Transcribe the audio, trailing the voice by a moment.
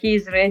He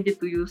is ready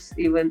to use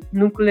even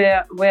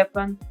nuclear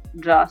weapon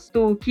just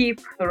to keep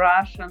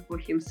Russia for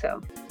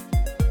himself.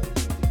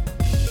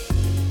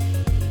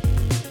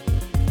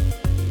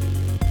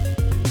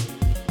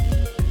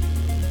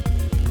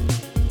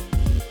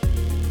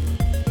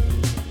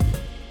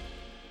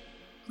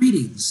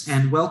 Greetings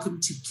and welcome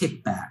to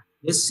Kickback.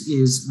 This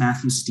is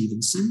Matthew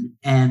Stevenson,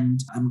 and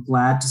I'm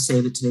glad to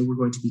say that today we're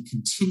going to be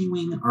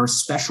continuing our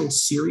special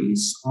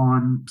series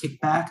on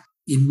Kickback,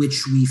 in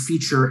which we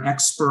feature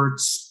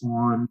experts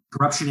on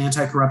corruption,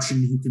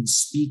 anti-corruption, who can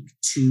speak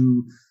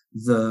to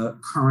the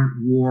current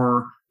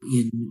war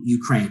in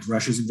Ukraine,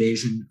 Russia's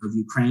invasion of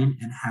Ukraine,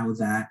 and how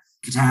that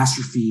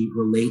catastrophe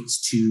relates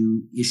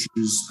to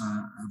issues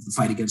of the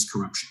fight against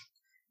corruption.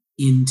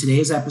 In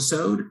today's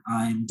episode,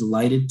 I'm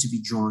delighted to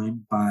be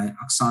joined by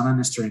Oksana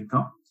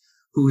Nesterenko,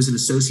 who is an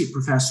associate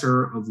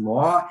professor of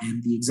law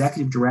and the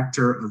executive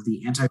director of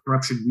the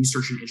Anti-Corruption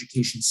Research and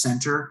Education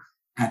Center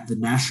at the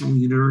National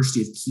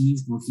University of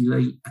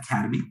Kiev-Mohyla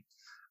Academy.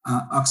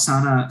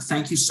 Oksana,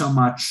 thank you so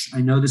much.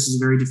 I know this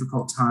is a very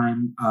difficult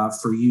time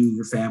for you,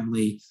 your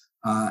family,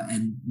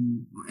 and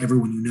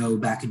everyone you know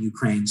back in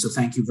Ukraine. So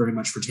thank you very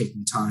much for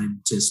taking the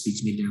time to speak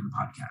to me today on the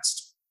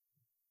podcast.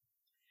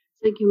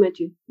 Thank you,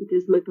 Matthew. It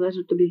is my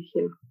pleasure to be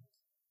here.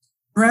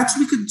 Perhaps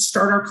we could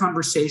start our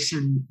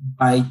conversation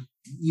by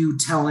you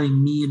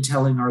telling me and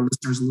telling our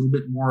listeners a little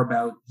bit more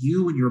about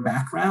you and your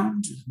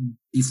background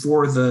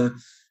before the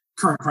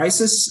current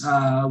crisis,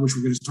 which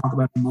we're going to talk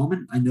about in a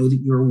moment. I know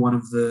that you're one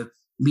of the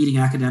leading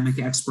academic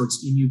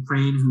experts in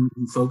Ukraine who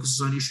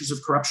focuses on issues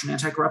of corruption,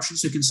 anti-corruption.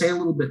 So you can say a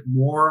little bit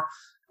more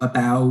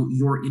about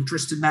your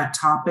interest in that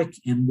topic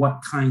and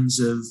what kinds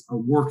of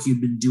work you've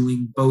been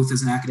doing, both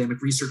as an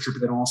academic researcher, but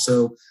then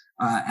also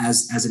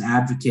as an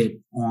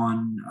advocate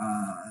on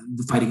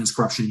the fight against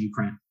corruption in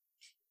Ukraine.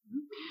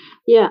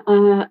 Yeah,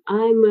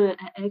 I'm an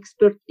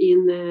expert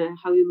in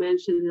how you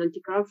mentioned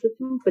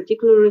anti-corruption,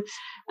 particularly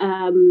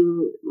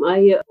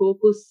I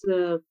focus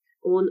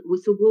on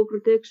whistleblower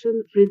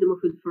protection, freedom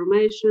of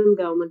information,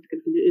 government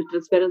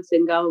transparency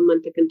and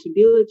government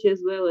accountability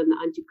as well, and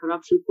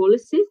anti-corruption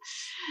policy.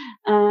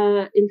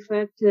 In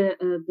fact,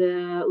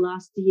 the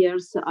last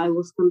years I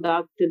was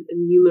conducted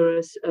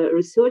numerous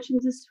research in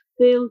this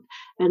field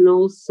and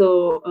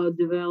also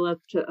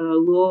developed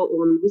law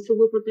on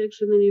whistleblower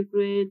protection in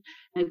Ukraine,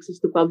 access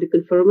to public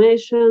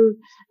information,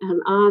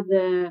 and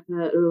other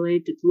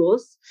related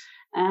laws.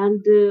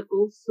 And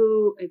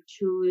also,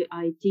 actually,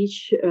 I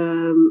teach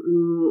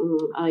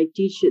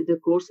the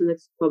course in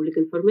public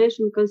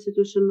information,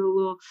 constitutional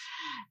law,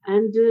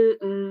 and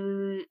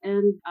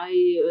I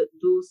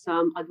do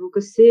some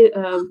advocacy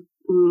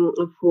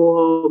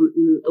for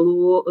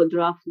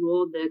draft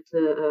law that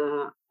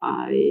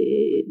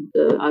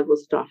I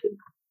was drafting.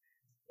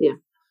 Yeah.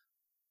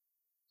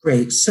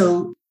 Great.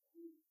 So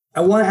I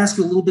want to ask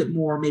you a little bit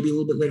more, maybe a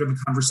little bit later in the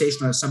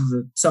conversation, about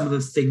some of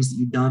the things that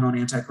you've done on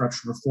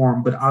anti-corruption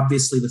reform. But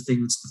obviously, the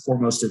thing that's the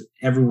foremost of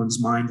everyone's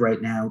mind right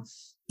now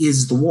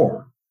is the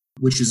war,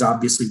 which is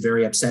obviously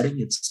very upsetting.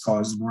 It's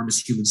caused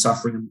enormous human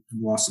suffering and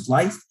loss of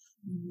life.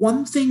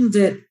 One thing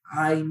that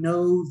I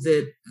know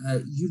that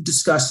you've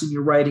discussed in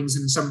your writings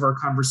and in some of our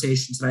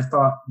conversations that I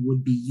thought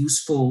would be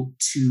useful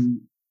to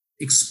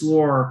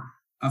explore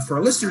for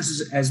our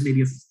listeners as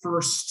maybe a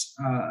first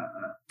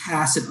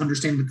pass at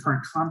understanding the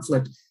current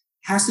conflict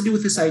has to do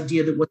with this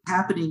idea that what's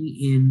happening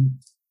in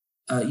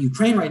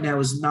Ukraine right now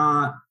is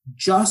not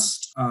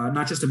just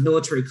a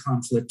military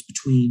conflict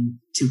between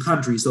two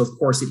countries, though of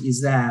course it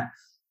is that,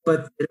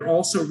 but it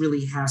also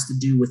really has to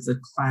do with the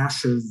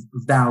clash of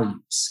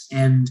values.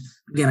 And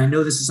again, I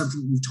know this is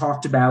something you've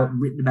talked about and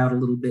written about a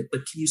little bit,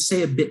 but can you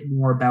say a bit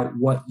more about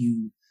what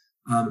you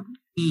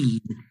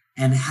mean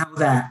and how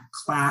that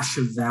clash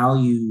of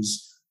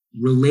values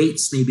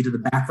relates maybe to the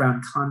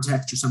background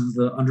context or some of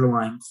the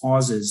underlying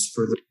causes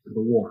for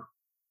the war?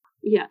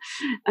 Yeah.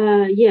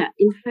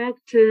 In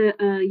fact,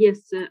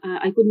 yes,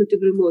 I couldn't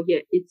agree more. Yeah,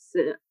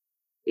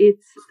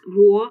 it's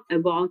war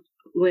about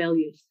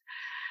values.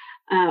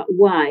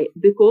 Why?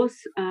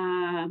 Because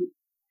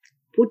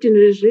Putin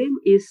regime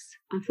is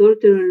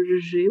authoritarian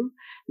regime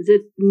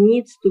that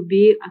needs to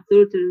be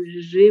authoritarian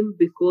regime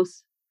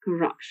because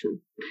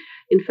corruption.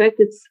 In fact,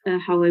 it's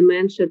how I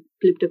mentioned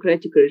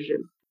kleptocratic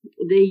regime.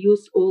 They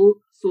use all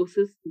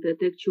sources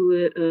that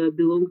actually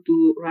belong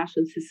to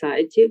Russian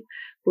society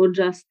for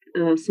just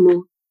a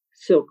small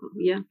circle,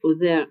 for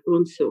their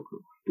own circle,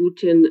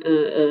 Putin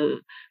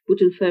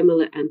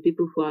family and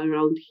people who are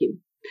around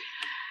him.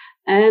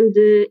 And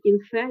in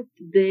fact,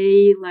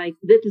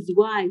 that is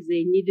why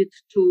they needed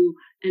to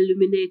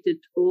eliminate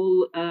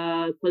all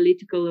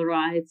political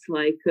rights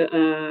like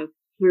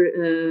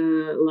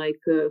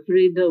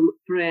freedom,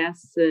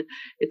 press,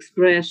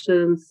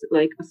 expressions,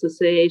 like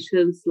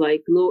associations,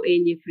 like no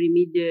any free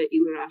media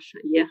in Russia.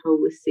 Yeah, how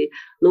we see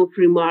no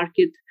free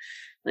market,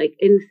 like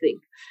anything.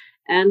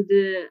 And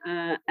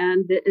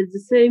at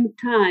the same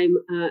time,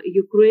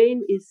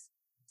 Ukraine is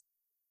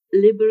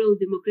liberal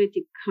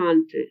democratic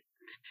country.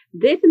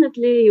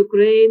 Definitely,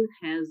 Ukraine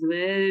has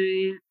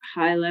very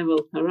high level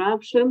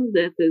corruption.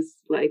 That is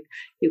like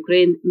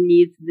Ukraine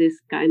needs this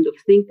kind of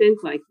think tank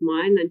like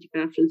mine,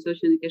 Anti-Corruption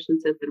Social Education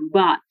Center.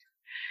 But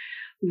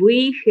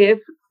we have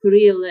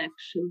free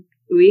election,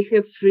 we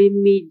have free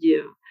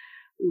media,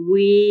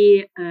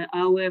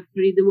 our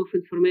freedom of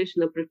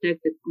information are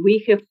protected.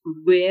 We have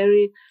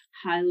very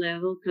high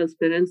level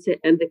transparency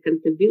and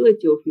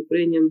accountability of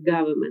Ukrainian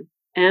government.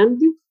 And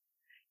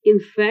in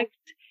fact,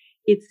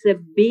 it's a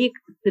big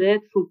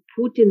threat for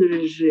Putin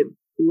regime.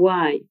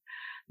 Why?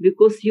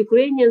 Because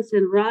Ukrainians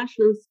and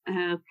Russians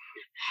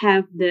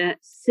have the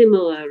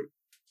similar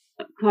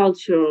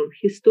cultural,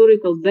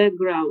 historical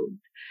background.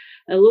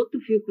 A lot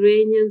of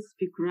Ukrainians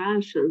speak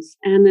Russians,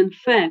 and in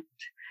fact,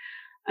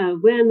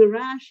 when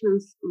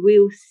Russians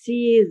will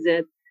see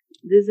that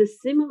there's a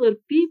similar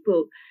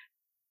people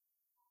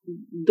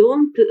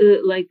don't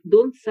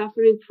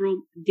suffering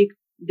from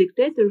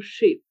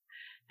dictatorship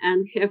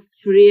and have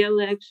free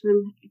election,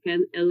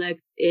 can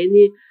elect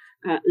any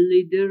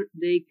leader,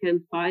 they can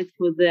fight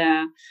for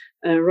their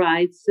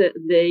rights.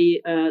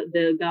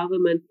 The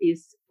government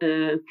is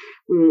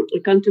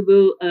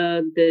accountable.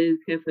 They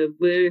have a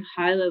very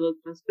high level of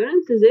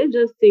transparency. They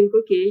just think,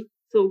 okay,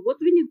 so what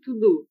we need to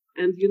do?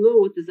 And you know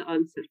what is the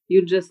answer?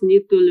 You just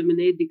need to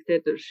eliminate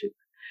dictatorship.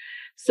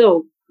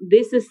 So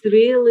this is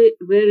really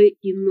very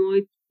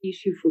annoying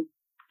issue for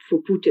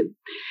Putin.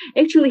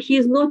 Actually, he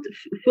is not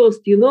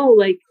first,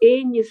 like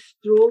any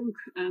strong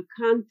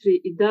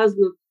country, it does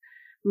not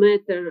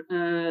matter,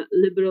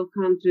 liberal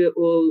country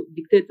or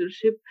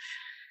dictatorship.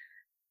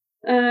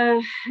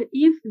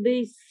 If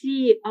they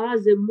see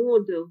other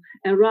model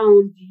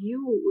around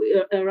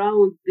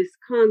this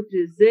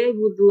country, they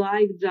would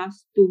like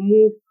just to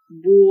move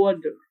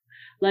border.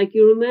 Like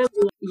you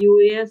remember,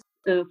 US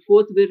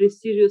fought very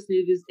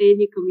seriously with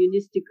any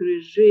communistic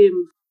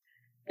regime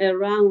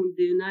around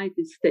the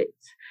United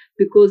States,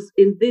 because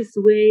in this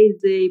way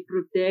they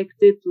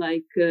protected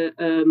like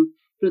free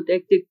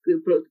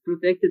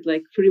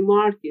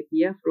market,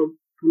 from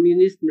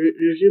communist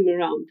regime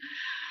around.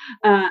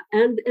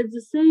 And at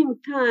the same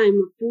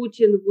time,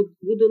 Putin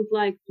wouldn't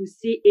like to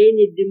see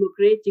any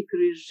democratic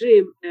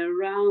regime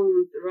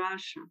around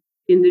Russia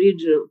in the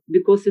region,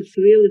 because it's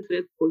really a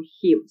threat for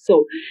him.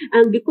 So,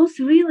 and because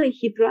really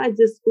he tried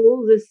this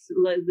long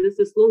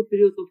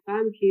period of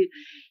time,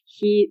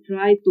 he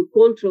tried to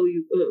control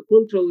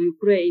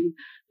Ukraine,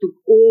 took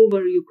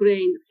over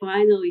Ukraine.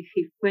 Finally,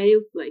 he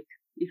failed. Like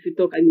if you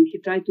talk, he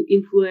tried to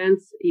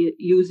influence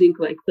using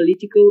like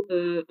political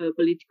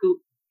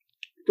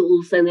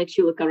tools and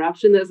actual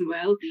corruption as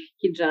well.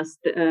 He just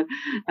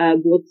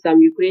got some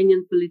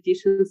Ukrainian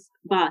politicians,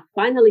 but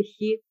finally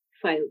he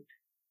failed.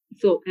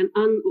 So, and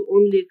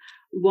only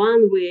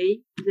one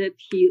way that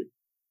he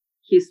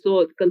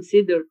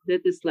considered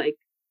that is like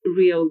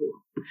real war.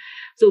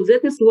 So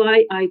that is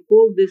why I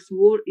call this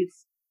war,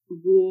 it's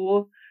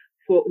war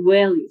for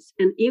values,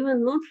 and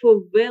even not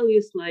for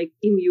values like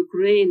in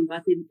Ukraine,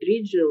 but in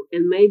regional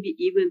and maybe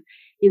even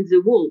in the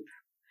world.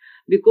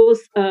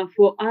 Because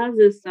for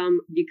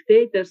some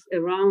dictators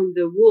around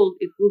the world,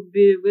 it would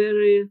be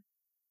very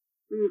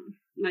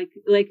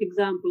like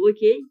example.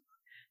 Okay,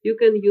 you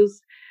can use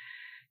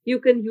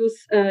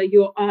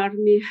your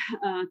army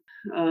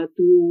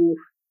to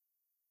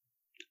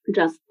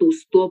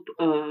stop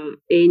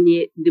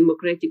any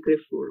democratic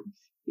reforms,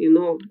 in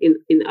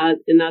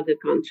another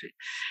country.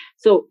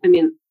 So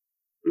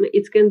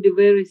it can be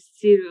very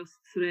serious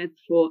threat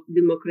for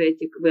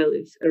democratic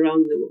values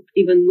around the world,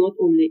 even not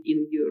only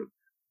in Europe.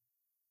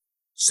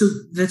 So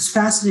that's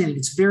fascinating.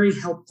 It's very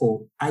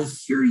helpful. I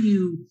hear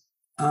you,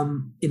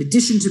 in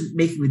addition to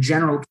making the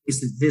general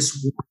case that this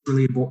war is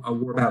really a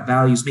war about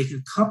values, making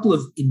a couple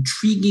of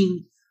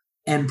intriguing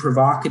and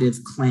provocative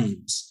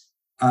claims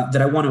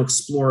that I want to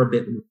explore a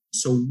bit more.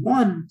 So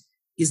one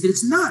is that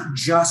it's not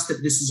just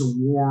that this is a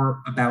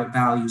war about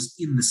values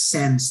in the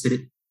sense that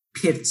it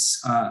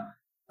pits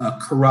a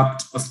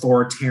corrupt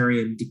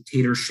authoritarian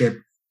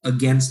dictatorship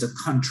against a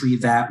country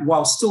that,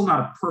 while still not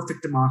a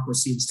perfect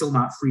democracy and still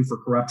not free for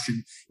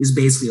corruption, is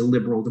basically a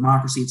liberal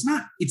democracy.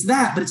 It's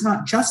that, but it's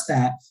not just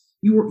that.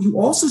 You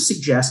also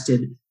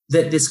suggested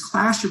that this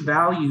clash of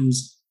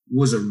values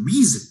was a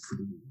reason for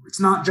the war. It's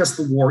not just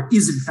the war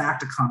is in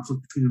fact a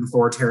conflict between an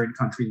authoritarian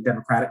country and a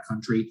democratic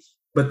country,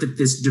 but that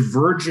this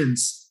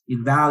divergence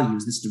in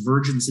values, this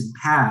divergence in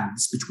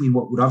paths between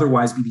what would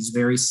otherwise be these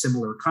very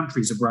similar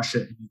countries of Russia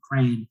and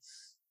Ukraine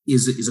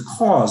is a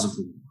cause of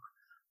the war.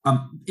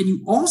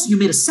 And you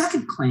made a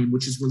second claim,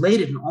 which is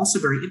related and also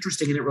very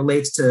interesting, and it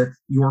relates to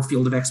your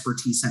field of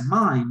expertise and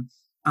mine.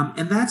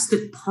 And that's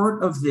that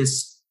part of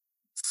this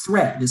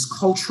threat, this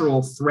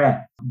cultural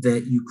threat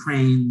that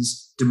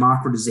Ukraine's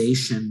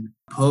democratization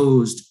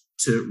posed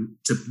to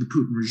the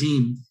Putin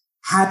regime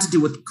had to do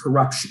with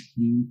corruption.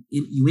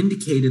 You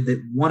indicated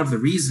that one of the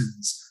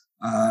reasons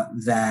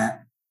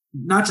that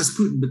not just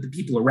Putin, but the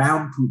people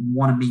around Putin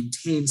want to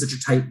maintain such a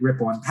tight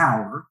grip on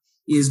power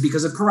is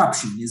because of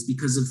corruption, is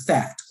because of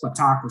theft,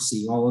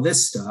 kleptocracy, all of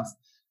this stuff.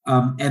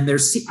 And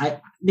I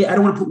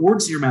don't want to put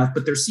words in your mouth,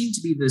 but there seemed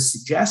to be this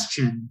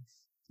suggestion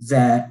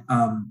that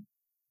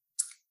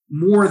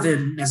more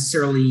than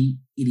necessarily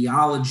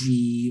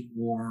ideology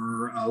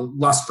or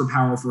lust for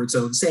power for its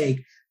own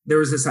sake, there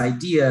was this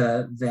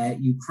idea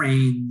that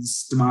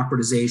Ukraine's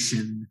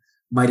democratization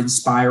might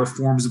inspire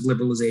forms of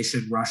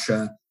liberalization in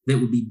Russia that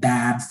would be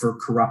bad for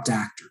corrupt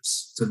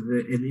actors. So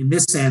in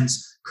this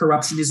sense,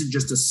 corruption isn't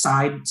just a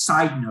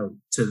side note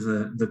to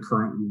the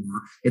current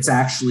war. It's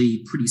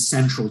actually pretty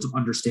central to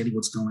understanding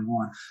what's going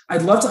on.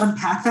 I'd love to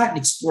unpack that and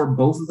explore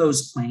both of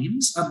those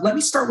claims. Let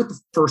me start with the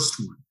first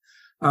one.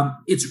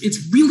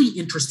 It's really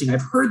interesting.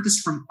 I've heard this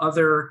from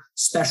other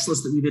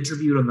specialists that we've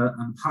interviewed on the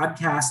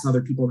podcast and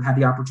other people I've had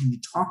the opportunity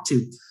to talk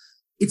to.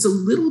 It's a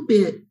little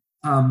bit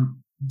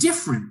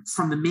different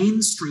from the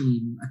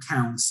mainstream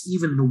accounts,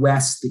 even in the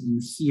West, that you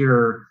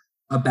hear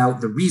about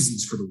the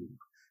reasons for the war.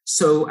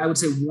 So I would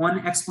say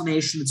one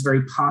explanation that's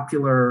very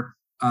popular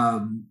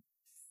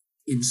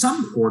in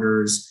some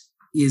quarters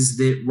is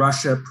that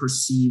Russia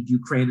perceived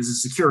Ukraine as a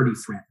security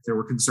threat. There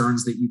were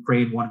concerns that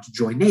Ukraine wanted to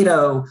join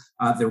NATO.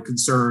 There were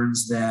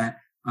concerns that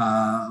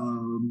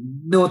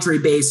military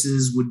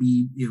bases would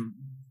be,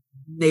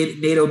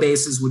 NATO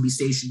bases would be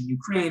stationed in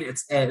Ukraine.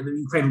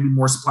 Ukraine would be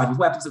more supplied with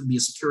weapons. It would be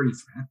a security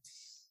threat.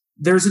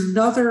 There's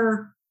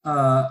another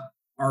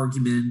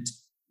argument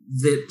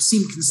that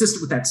seemed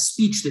consistent with that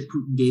speech that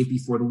Putin gave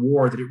before the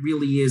war, that it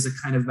really is a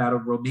kind of about a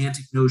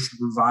romantic notion of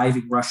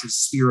reviving Russia's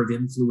sphere of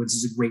influence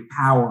as a great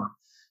power.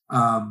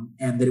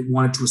 And that it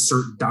wanted to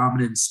assert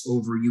dominance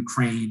over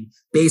Ukraine,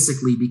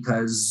 basically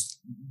because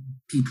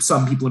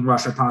some people in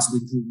Russia,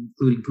 possibly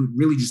including Putin,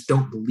 really just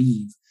don't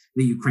believe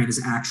that Ukraine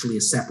is actually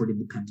a separate,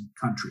 independent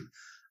country.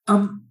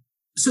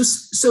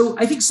 So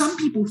I think some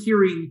people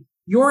hearing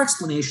your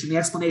explanation, the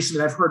explanation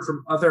that I've heard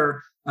from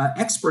other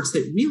experts,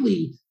 that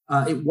really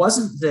it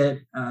wasn't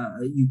that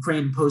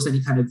Ukraine posed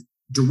any kind of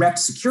direct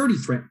security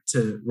threat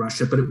to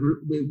Russia, but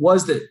it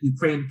was that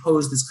Ukraine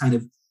posed this kind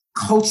of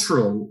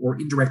cultural or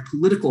indirect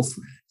political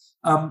threat.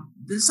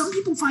 Some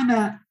people find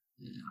that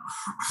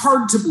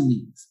hard to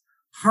believe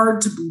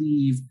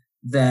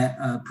that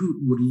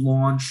Putin would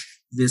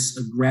launch this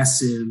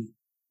aggressive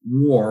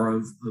war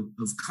of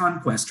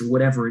conquest or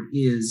whatever it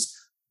is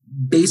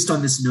based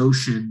on this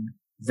notion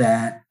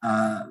that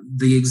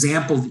the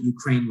example that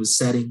Ukraine was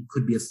setting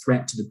could be a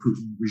threat to the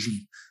Putin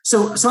regime.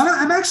 So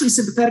I'm actually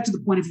sympathetic to the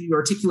point of view you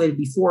articulated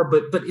before,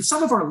 but if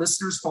some of our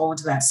listeners fall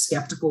into that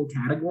skeptical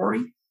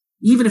category,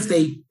 even if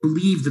they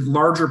believe the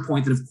larger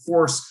point that, of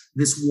course,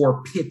 this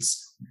war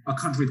pits a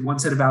country with one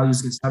set of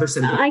values against another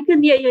set of values. I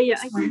can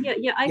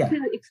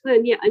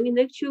explain. Yeah, I mean,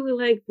 actually,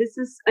 like this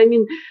is, I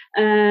mean,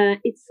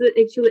 it's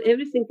actually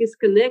everything is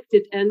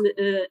connected, and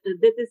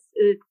that is,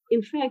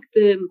 in fact,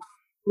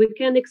 we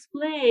can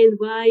explain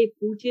why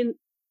Putin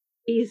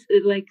is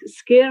like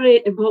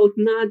scary about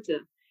NATO.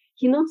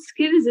 He not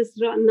scary this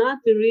NATO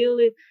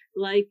really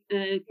like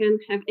can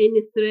have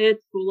any threat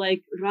for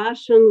like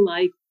Russian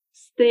like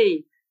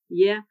state.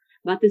 Yeah,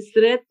 but it's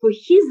threat for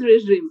his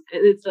regime,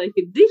 and it's like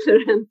a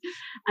different.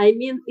 I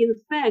mean, in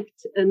fact,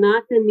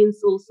 NATO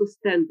means also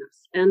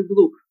standards. And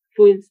look,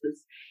 for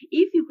instance,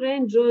 if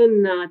Ukraine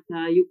join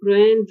NATO,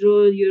 Ukraine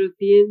join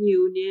European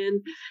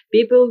Union,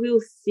 people will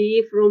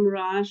see from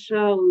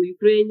Russia or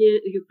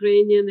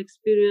Ukrainian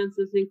experience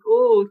and think,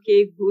 oh,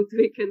 okay, good,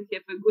 we can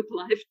have a good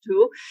life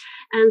too,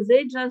 and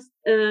they just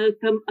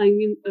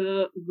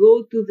go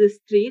to the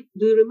street.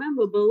 Do you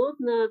remember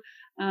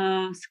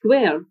Bolotna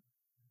Square?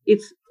 It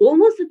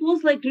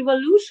was like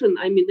revolution.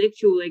 I mean,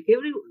 actually,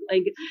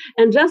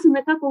 and just in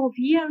a couple of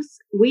years,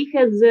 we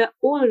had their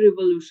own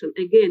revolution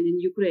again in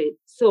Ukraine.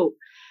 So,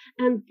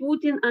 and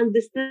Putin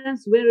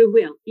understands very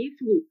well. If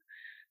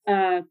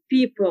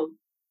people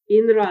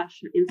in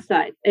Russia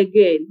inside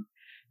again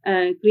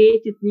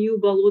created new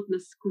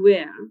Bolotna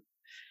Square,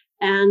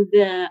 and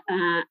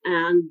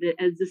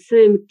at the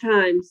same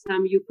time,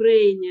 some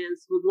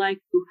Ukrainians would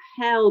like to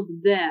help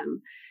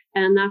them.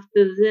 And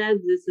after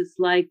that, this is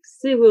like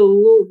civil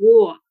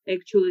war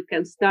actually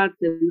can start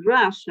in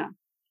Russia.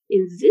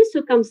 In these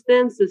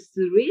circumstances,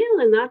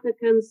 really NATO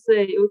can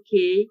say,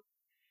 okay,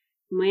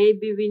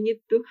 maybe we need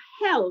to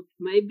help,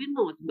 maybe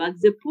not.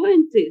 But the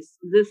point is,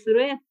 the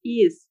threat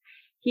is,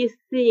 he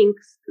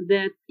thinks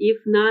that if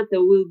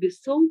NATO will be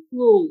so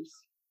close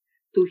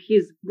to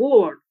his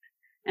board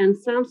and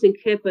something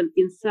happen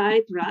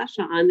inside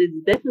Russia, and it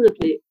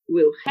definitely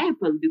will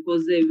happen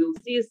because they will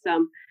see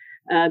some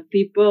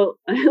people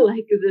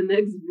like the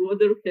next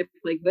border have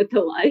like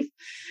better life,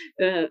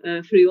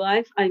 free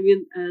life. I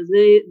mean,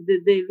 they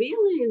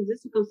really in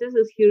these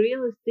circumstances he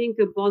really think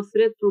about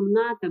threat from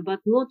NATO, but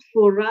not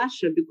for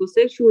Russia, because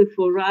actually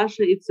for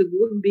Russia it's a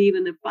good be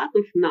even a part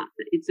of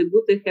NATO. It's a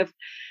good to have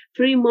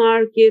free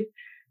market,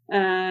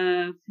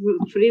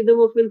 freedom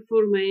of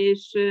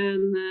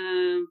information,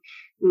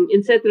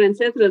 etc.,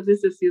 etc.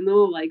 This is,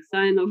 like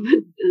sign of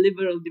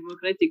liberal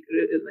democratic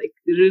like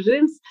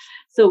regimes.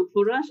 So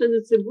for Russians,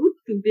 it's a good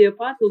to be a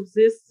part of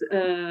this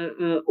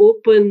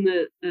open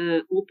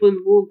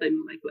world. I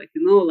mean,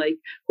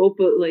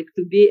 open, like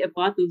to be a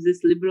part of this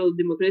liberal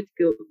democratic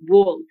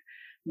world,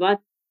 but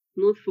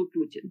not for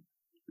Putin,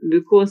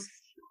 because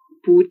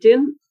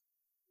Putin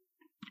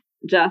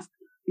just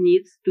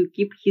needs to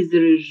keep his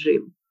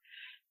regime.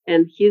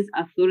 And his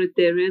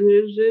authoritarian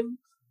regime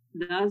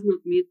does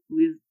not meet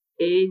with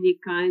any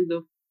kind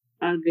of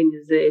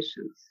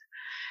organizations.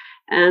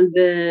 And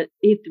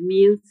it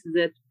means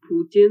that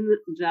Putin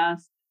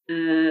just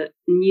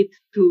need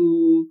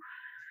to...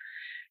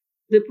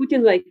 The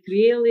Putin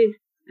really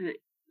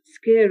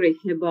scary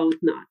about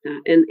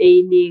NATO and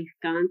any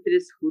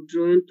countries who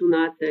join to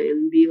NATO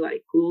and be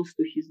close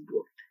to his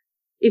border.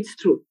 It's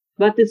true,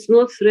 but it's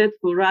not threat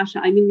for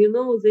Russia.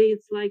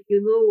 It's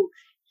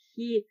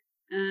he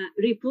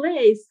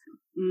replaced,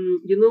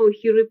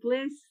 he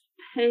replaced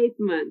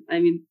statement.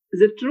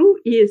 The truth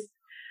is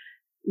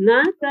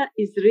NATO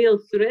is real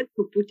threat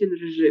for Putin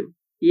regime.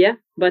 Yeah,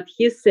 but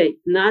he say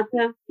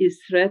NATO is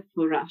threat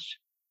for Russia.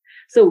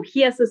 So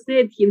he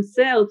associates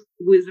himself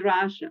with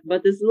Russia,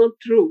 but it's not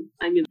true.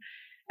 We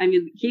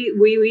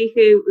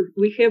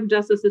have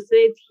just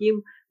associated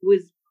him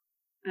with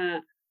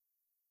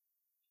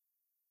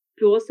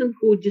person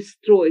who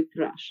destroyed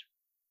Russia.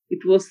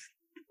 It was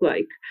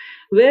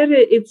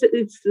it's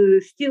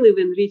still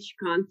even rich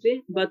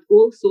country, but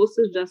all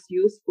sources just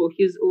used for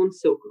his own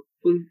circle,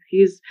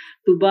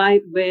 to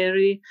buy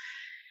very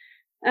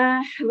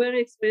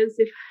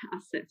expensive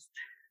assets.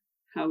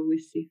 How we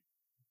see.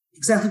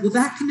 Exactly. Well,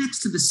 that connects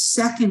to the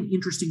second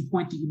interesting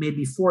point that you made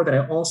before that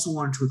I also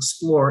wanted to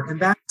explore,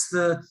 and that's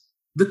the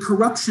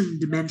corruption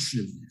dimension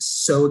of this.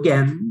 So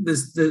again,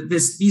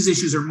 these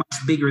issues are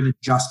much bigger than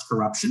just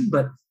corruption,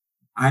 but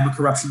I'm a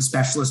corruption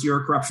specialist, you're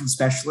a corruption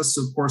specialist,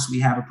 so of course we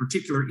have a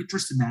particular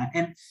interest in that.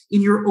 And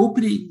in your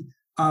opening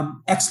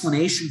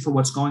explanation for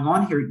what's going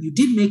on here, you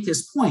did make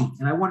this point,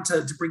 and I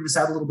wanted to bring this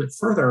out a little bit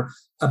further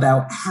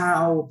about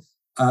how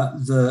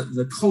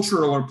the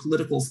cultural or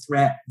political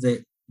threat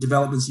that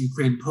developments in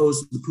Ukraine pose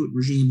to the Putin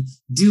regime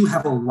do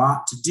have a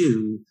lot to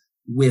do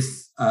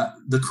with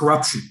the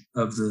corruption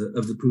of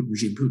the Putin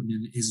regime, Putin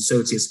and his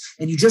associates.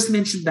 And you just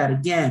mentioned that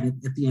again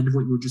at the end of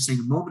what you were just saying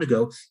a moment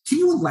ago. Can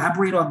you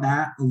elaborate on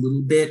that a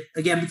little bit?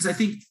 Again, because I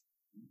think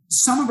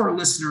some of our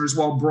listeners,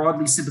 while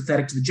broadly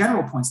sympathetic to the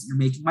general points that you're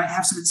making, might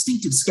have some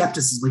instinctive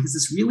skepticism. Is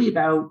this really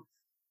about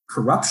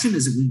corruption?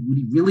 Would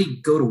he really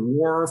go to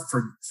war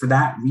for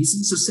that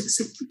reason? So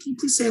can you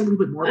please say a little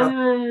bit more about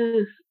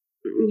that?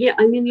 Yeah,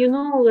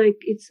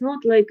 it's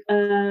not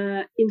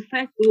in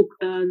fact, look,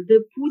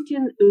 the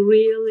Putin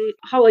really,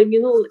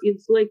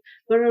 it's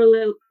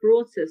parallel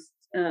process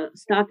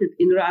started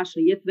in Russia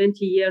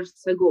 20 years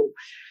ago.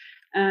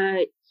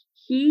 From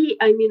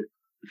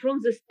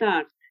the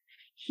start,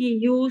 he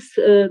used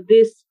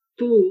this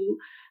tool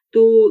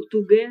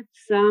to get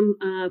some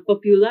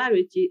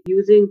popularity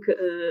using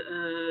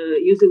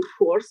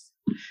force.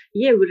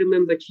 Yeah, we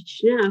remember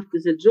Chechnya, after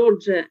the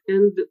Georgia,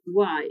 and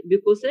why?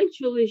 Because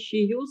actually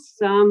she used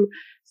some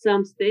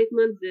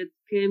statements that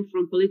came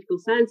from political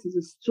science.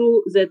 It's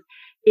true that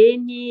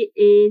any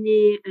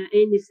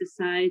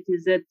society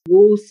that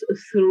goes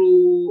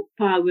through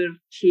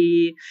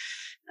poverty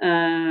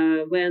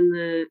when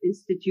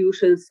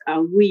institutions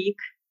are weak,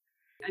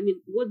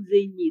 what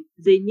they need?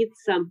 They need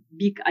some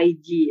big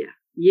idea.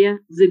 Yeah,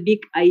 the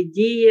big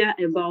idea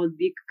about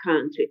big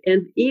country.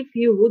 And if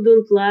you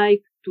wouldn't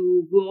like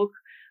to work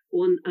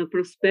on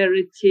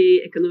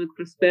prosperity, economic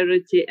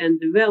prosperity and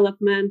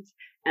development,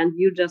 and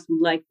you just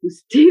would like to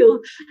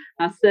still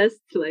assess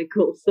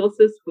all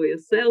sources for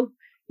yourself,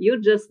 you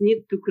just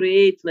need to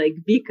create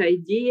big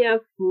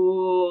idea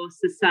for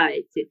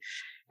society.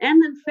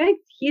 And in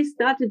fact, he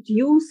started to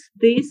use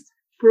this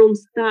from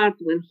start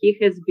when he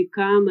has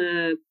become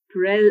a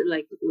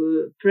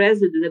the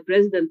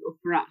president of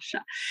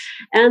Russia.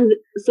 And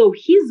so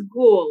his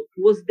goal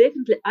was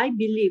definitely, I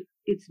believe,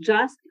 it's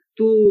just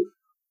to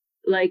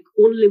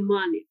only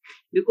money,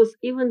 because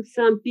even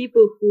some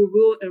people who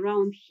were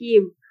around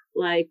him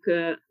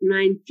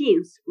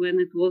 19th, when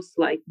it was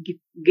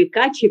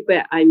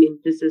GKCHP,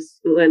 this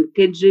is when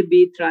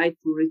KGB tried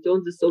to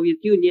return the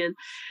Soviet Union,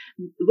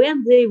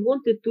 when they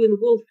wanted to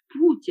involve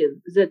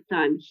Putin that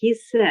time, he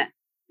said,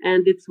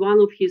 and it's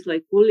one of his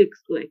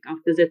colleagues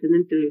after that an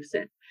interview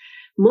said,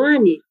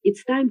 money,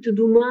 it's time to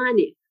do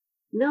money.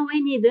 No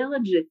any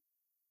ideology.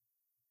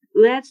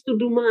 Let's to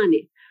do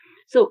money.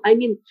 So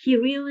he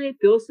really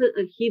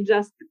he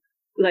just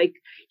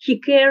he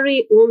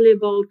carry only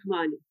about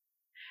money.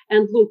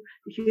 And look,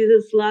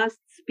 his last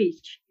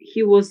speech,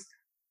 he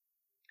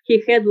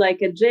had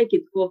a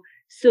jacket for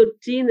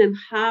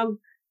 $13,500.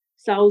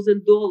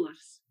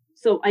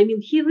 So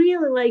he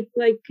really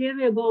care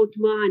about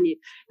money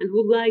and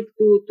would like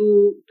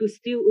to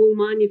steal all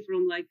money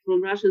from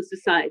Russian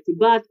society.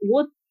 But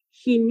what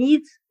he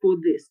needs for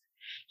this,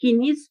 he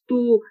needs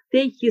to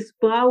take his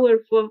power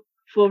for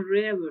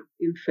forever,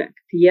 in fact,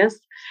 yes.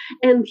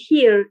 And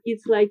here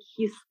it's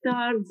he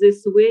starts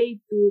this way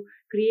to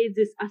create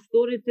this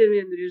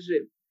authoritarian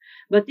regime.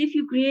 But if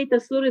you create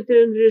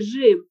authoritarian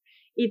regime,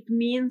 it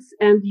means,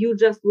 and you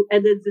just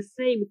at the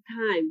same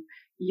time,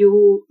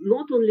 you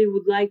not only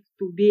would like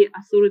to be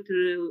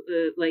authoritarian,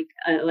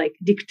 like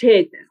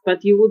dictator,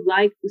 but you would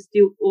like to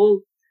steal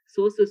all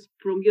sources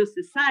from your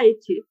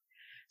society.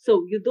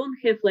 So you don't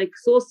have like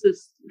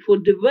sources for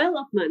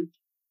development,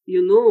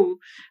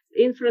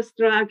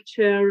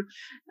 infrastructure,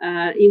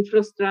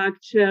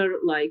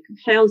 like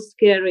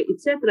healthcare,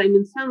 etc. I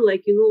mean, some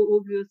like,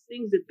 obvious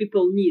things that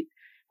people need.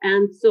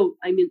 And so,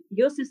 I mean,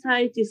 your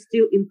society is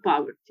still in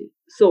poverty.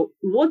 So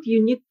what you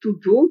need to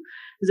do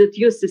that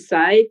your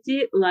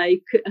society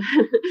like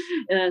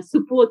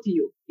support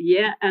you,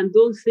 yeah, and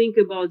don't think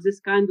about this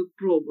kind of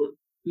problem,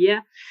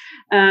 yeah.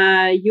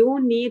 You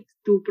need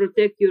to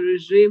protect your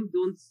regime.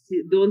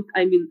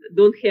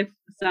 Don't have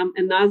some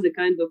another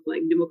kind of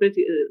like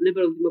democratic,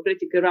 liberal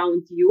democratic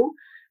around you,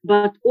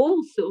 but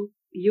also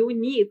you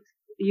need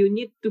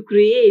to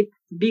create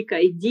big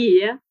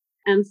idea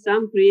and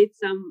create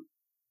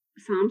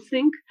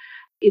something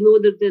in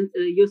order that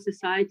your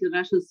society,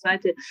 Russian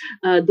society,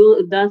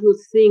 does not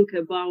think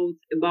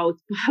about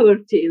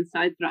poverty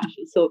inside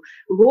Russia. So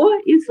war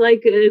is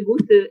like a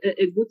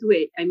good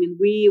way. I mean,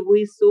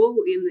 we saw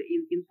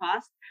in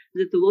past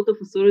that a lot of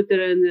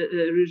authoritarian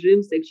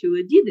regimes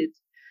actually did it.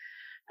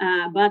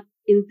 But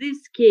in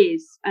this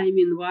case, I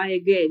mean, why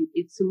again?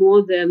 It's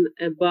more than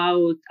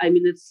about, I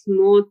mean, it's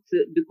not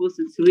because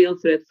it's a real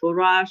threat for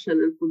Russia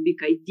and for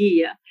big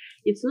idea.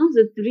 It's not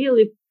that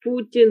really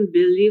Putin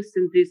believes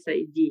in this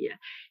idea.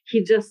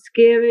 He just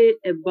scary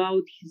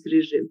about his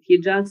regime. He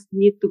just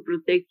need to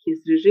protect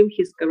his regime,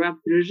 his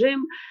corrupt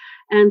regime,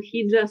 and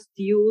he just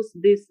use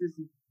this as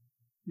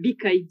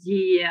big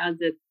idea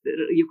that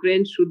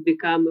Ukraine should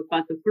become a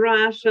part of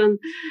Russian,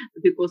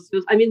 because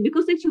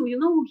actually,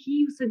 he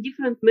used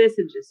different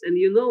messages. And,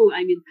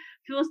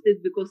 first it's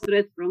because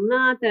threat from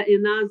NATO,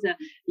 another,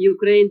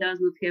 Ukraine does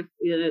not have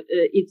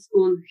its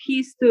own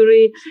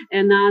history,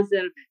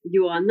 another,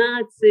 you are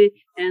Nazi,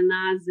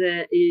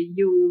 another,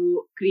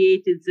 you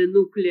created the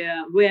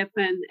nuclear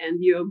weapon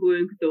and you are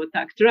going to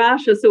attack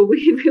Russia. So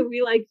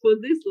we like for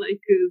this, like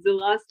the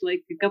last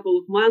like a couple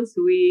of months,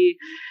 we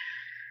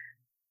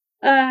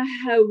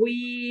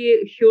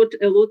heard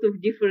a lot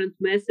of different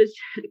messages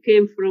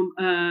came from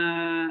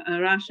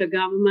Russia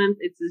government.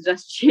 It's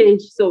just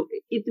changed. So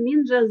it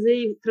means just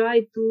they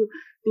try to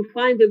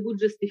find a good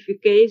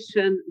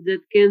justification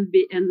that can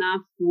be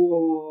enough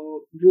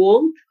for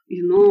world,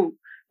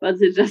 but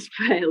they just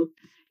failed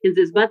in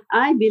this. But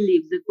I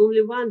believe that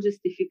only one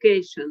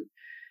justification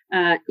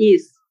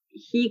is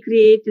he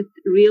created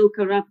real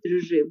corrupt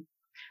regime.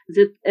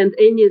 And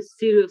any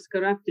serious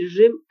corrupt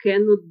regime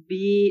cannot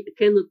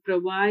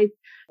provide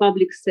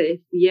public safe,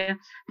 good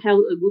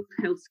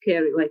health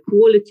care, like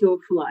quality of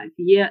life,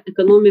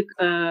 economic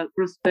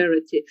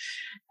prosperity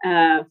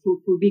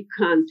for big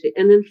country.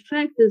 And in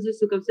fact, in this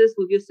circumstance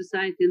for your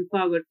society in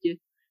poverty,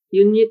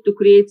 you need to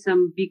create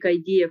some big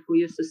idea for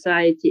your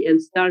society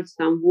and start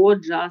some war.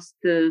 Just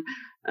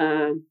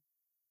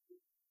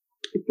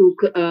took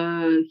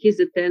his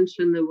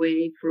attention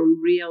away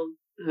from real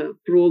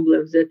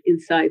problems that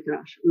inside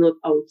Russia, not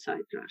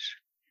outside Russia.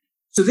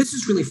 So this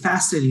is really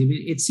fascinating. I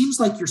mean, it seems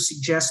like you're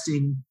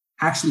suggesting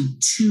actually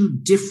two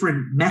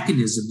different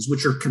mechanisms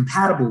which are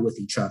compatible with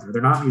each other.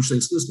 They're not mutually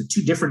exclusive, but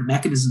two different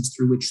mechanisms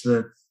through which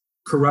the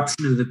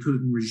corruption of the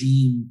Putin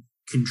regime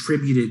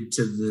contributed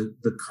to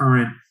the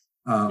current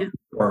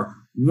war.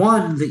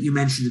 One that you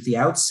mentioned at the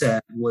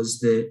outset was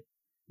that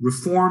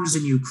reforms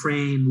in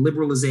Ukraine,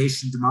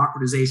 liberalization,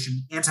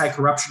 democratization,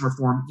 anti-corruption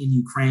reform in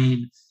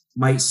Ukraine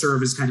might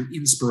serve as kind of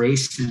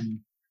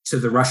inspiration to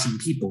the Russian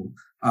people.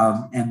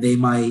 And they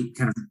might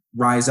kind of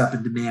rise up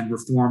and demand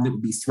reform that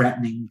would be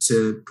threatening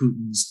to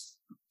Putin's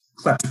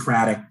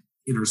kleptocratic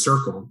inner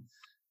circle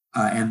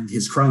and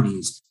his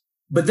cronies.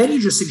 But then you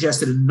just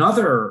suggested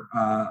another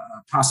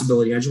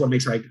possibility. I just want to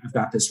make sure I've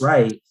got this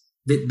right,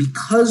 that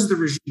because the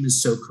regime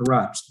is so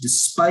corrupt,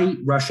 despite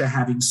Russia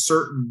having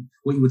certain,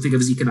 what you would think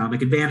of as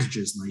economic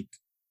advantages, like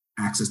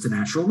access to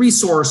natural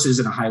resources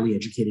and a highly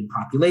educated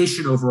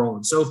population overall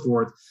and so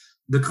forth,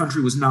 the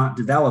country was not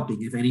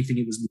developing. If anything,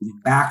 it was moving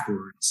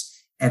backwards.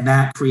 And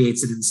that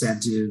creates an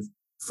incentive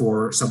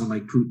for someone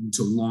like Putin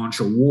to launch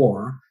a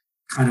war,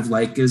 kind of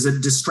like as a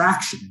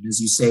distraction. And as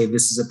you say,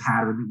 this is a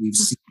pattern that we've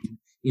seen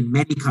in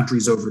many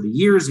countries over the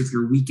years. If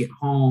you're weak at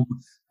home,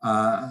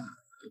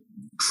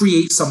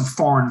 create some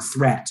foreign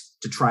threat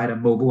to try to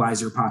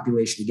mobilize your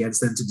population against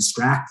them, to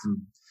distract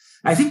them.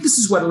 I think this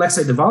is what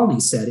Alexei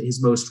Navalny said at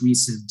his most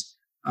recent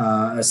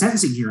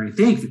sentencing hearing. I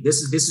think that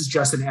this is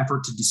just an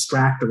effort to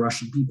distract the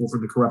Russian people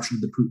from the corruption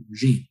of the Putin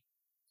regime.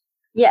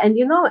 Yeah, and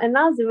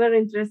another very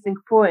interesting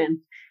point.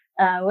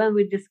 When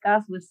we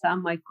discussed with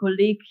my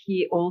colleague,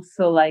 he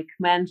also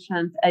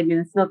mentioned, I mean,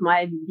 it's not my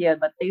idea,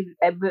 but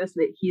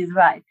obviously he's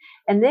right.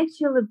 And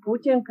actually,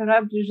 Putin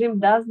corrupt regime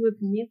does not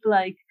need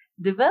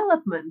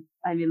development.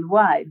 I mean,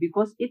 why?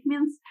 Because it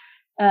means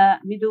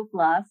middle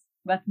class,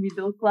 but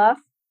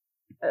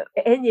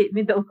any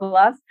middle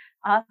class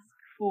asks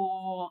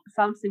for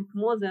something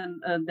more than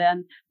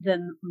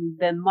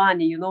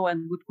money,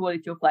 and good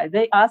quality of life.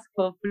 They ask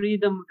for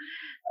freedom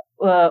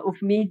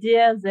of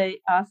media. They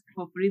ask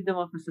for freedom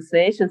of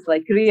associations,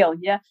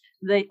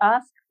 They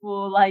ask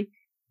for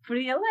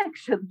free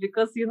election,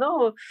 because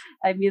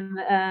I mean,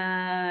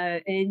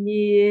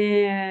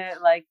 any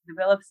like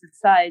developed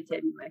society,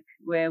 I mean, like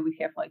where we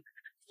have like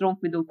strong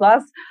middle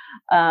class,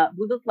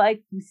 wouldn't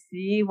like to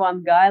see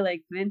one guy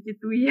like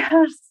 22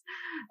 years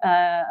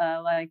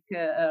running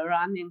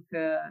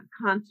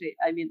country.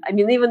 I mean,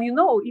 even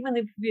even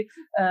if we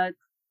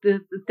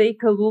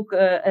take a look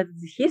at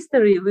the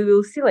history, we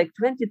will see like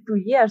 22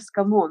 years.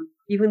 Come on,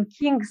 even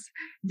kings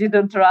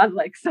didn't run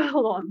like so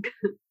long.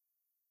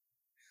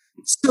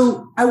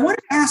 So I want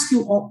to ask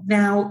you all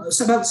now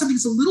about something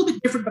that's a little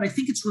bit different, but I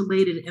think it's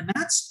related, and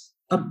that's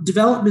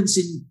developments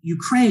in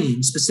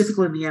Ukraine,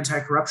 specifically on the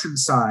anti-corruption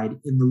side,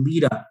 in the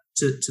lead up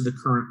to the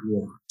current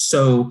war.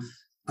 So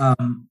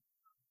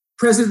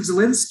President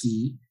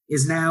Zelenskyy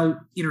is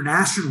now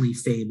internationally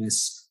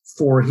famous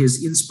for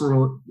his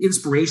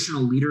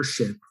inspirational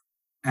leadership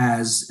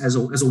as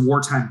a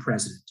wartime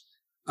president.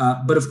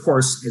 But of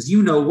course, as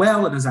you know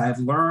well, and as I have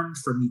learned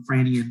from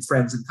Ukrainian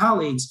friends and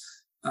colleagues,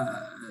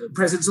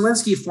 President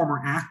Zelenskyy, a former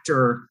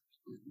actor,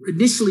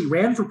 initially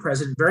ran for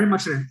president very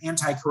much on an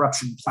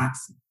anti-corruption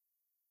platform.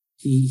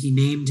 He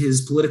named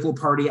his political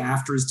party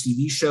after his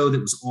TV show that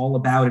was all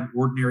about an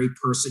ordinary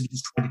person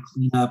who's trying to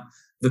clean up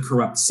the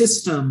corrupt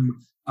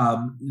system.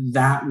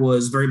 That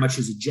was very much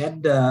his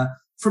agenda.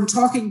 From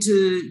talking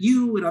to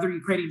you and other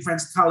Ukrainian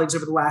friends and colleagues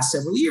over the last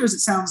several years, it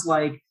sounds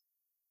like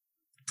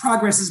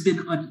progress has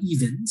been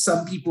uneven.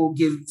 Some people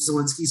give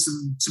Zelenskyy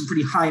some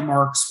pretty high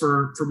marks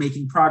for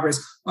making progress.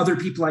 Other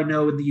people I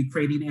know in the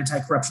Ukrainian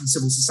anti-corruption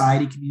civil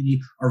society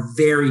community are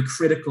very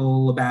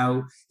critical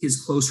about his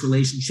close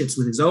relationships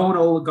with his own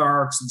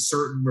oligarchs and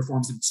certain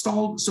reforms that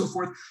installed and so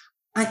forth.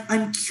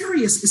 I'm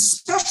curious,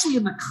 especially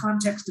in the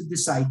context of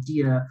this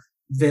idea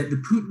that the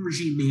Putin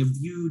regime may have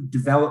viewed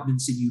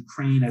developments in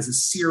Ukraine as a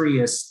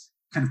serious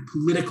kind of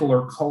political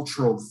or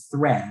cultural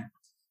threat.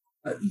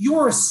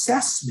 Your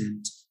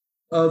assessment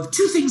of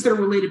two things that are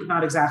related but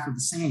not exactly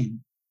the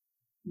same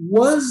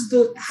was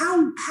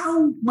how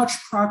much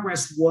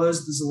progress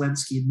was the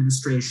Zelenskyy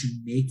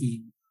administration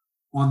making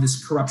on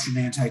this corruption,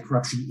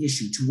 anti-corruption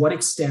issue? To what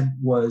extent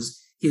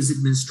was his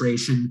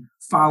administration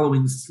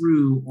following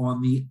through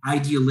on the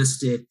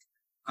idealistic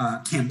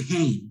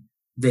campaign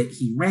that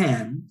he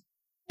ran?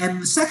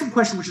 And the second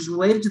question, which is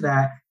related to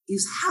that,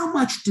 is how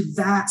much did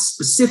that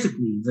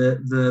specifically,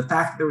 the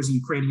fact that there was a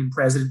Ukrainian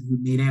president who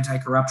made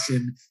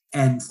anti-corruption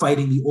and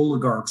fighting the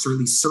oligarchs, or at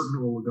least certain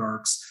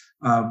oligarchs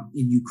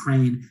in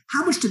Ukraine,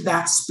 how much did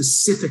that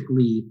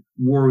specifically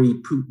worry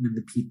Putin and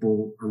the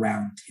people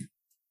around him?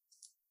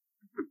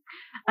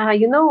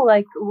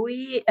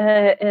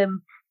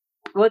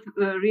 What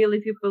really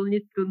people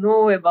need to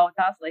know about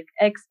us, like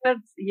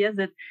experts, yes,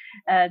 that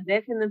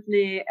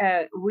definitely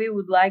we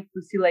would like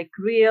to see like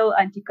real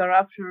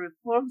anti-corruption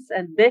reforms,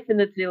 and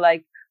definitely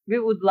like we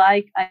would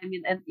like, and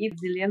if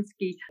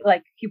Zelenskyy,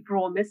 like he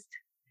promised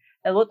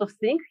a lot of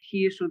things,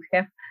 he should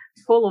have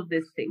followed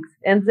these things.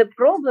 And the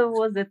problem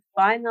was that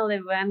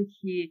finally when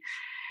he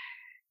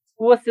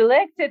was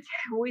elected,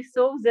 we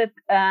saw that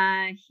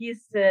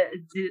his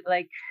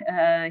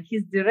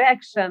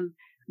direction,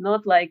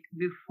 not like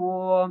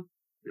before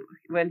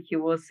when he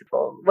was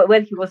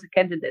a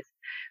candidate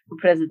for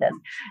president.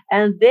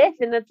 And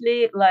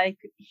definitely like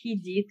he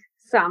did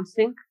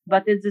something,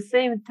 but at the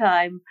same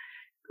time,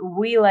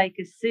 we like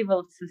a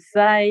civil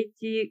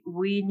society,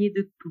 we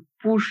needed to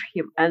push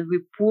him, and we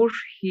push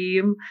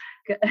him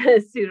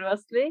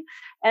seriously.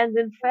 And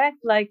in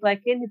fact, like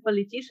any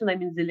politician,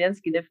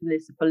 Zelenskyy definitely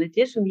is a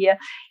politician. Yeah,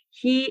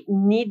 he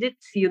needed,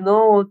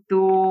 to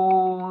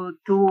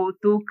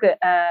took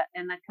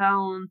an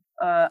account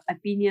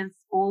opinions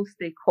all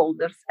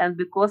stakeholders, and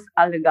because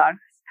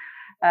oligarchs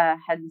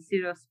had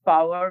serious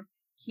power,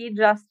 he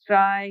just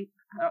tried,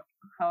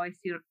 how I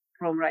see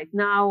from right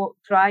now,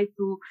 try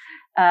to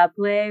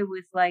play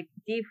with like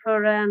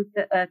different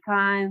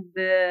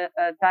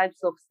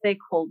types of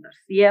stakeholders,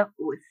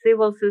 with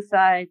civil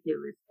society,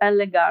 with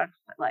oligarchs,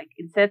 like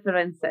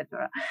etc.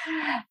 etc.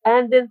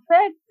 And in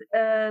fact,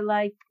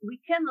 like we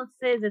cannot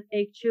say that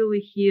actually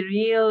he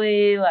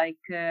really like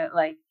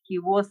he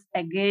was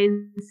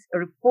against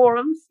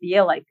reforms,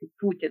 like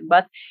Putin,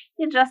 but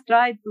he just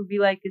tried to be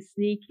like a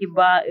sneaky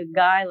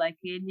guy, like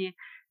any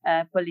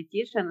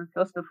politician,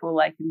 first of all,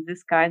 like in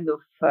this kind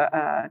of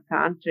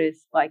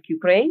countries like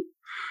Ukraine.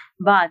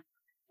 But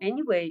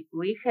anyway,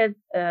 we had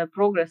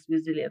progress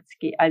with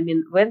Zelenskyy.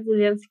 When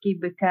Zelenskyy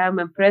became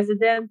a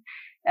president,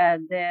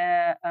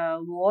 the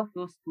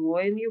first law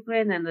in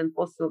Ukraine and then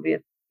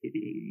post-Soviet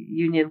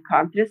Union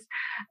countries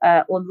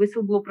on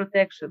whistleblower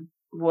protection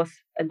was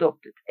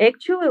adopted.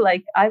 Actually,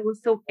 like I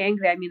was so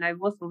angry. I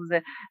was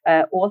the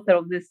author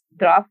of this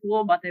draft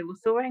law, but I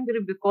was so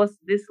angry because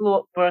this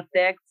law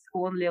protects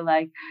only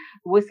like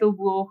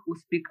whistleblowers who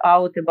speak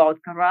out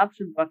about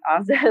corruption, but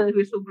other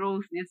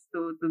whistleblowers needs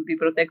to be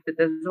protected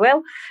as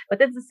well.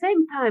 But at the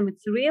same time,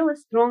 it's really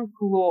strong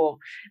law.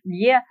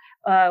 We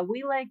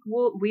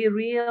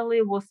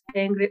really was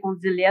angry on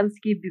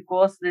Zelenskyy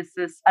because this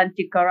is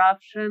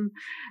anti-corruption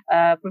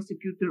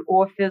prosecutor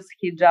office.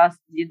 He just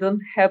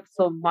didn't have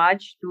so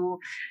much to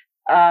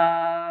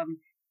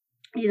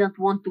he didn't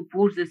want to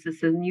push this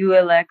as a new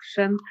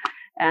election.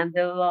 And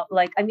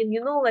like, I mean,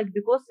 like,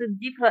 because it's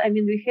different. I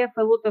mean, we have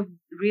a lot of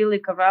really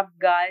corrupt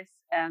guys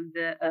and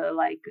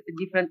like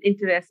different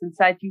interests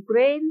inside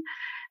Ukraine.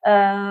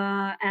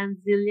 And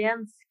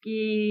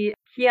Zelensky,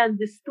 he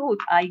understood.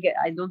 I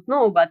don't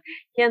know, but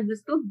he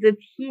understood that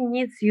he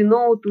needs,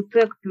 to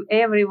talk to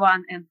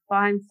everyone and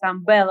find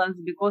some balance,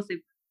 because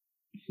if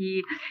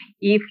he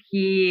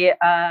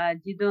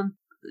didn't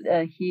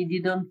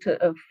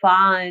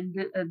find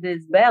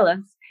this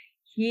balance,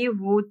 he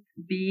would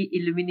be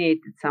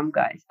eliminated. Some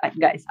guys,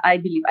 I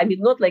believe. I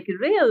mean, not like a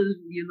real,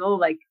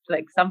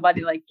 like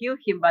somebody like kill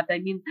him, but I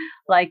mean,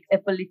 like a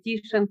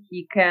politician,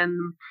 he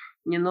can,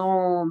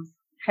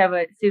 have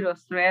a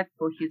serious threat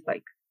for his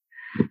like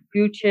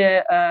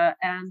future,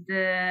 and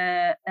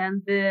that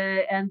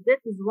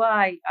is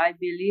why I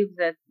believe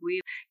that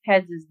we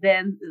had this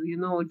dance,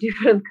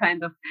 different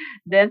kind of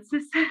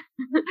dances,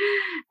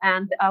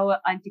 and our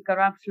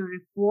anti-corruption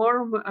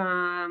reform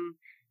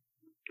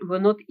were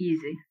not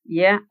easy,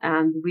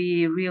 and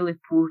we really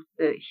pushed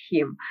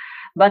him,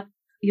 but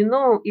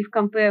if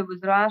compared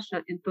with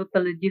Russia, it's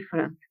totally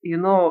different.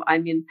 I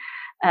mean,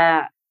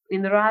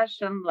 in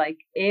Russian,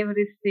 like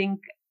everything.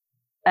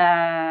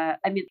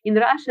 I mean, in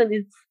Russian,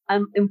 it's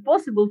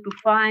impossible to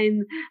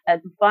find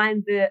the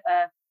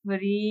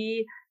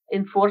free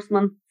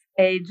enforcement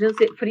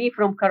agency, free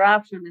from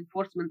corruption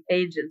enforcement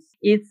agents.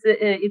 It's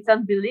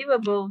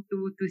unbelievable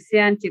to see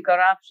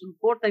anti-corruption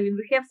court. I mean,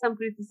 we have some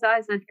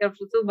criticized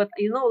anti-corruption, but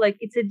like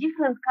it's a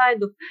different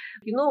kind of,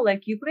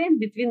 like Ukraine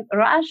between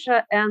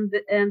Russia and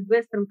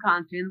Western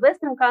country. In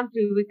Western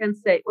country, we can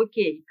say,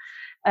 okay,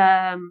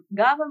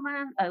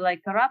 government,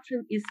 like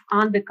corruption is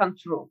under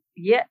control.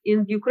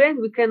 In Ukraine,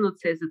 we cannot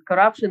say that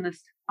corruption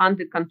is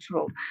under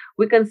control.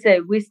 We can say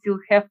we still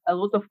have a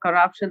lot of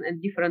corruption in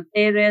different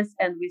areas,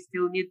 and we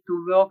still need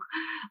to work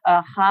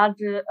hard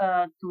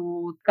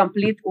to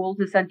complete all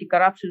this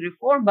anti-corruption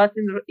reform. But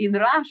in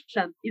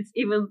Russian, it's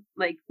even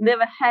like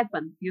never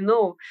happened.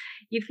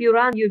 If you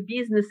run your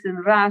business in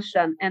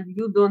Russian and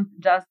you don't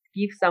just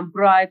give some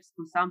bribes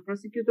to some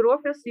prosecutor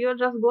office, you're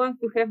just going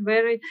to have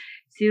very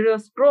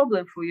serious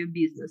problem for your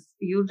business.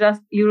 You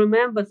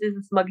remember this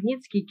is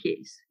Magnitsky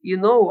case.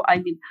 I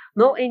mean,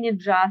 no any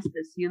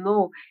justice.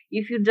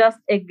 If you just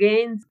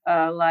against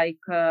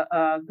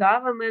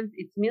government,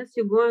 it means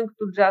you're going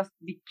to just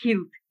be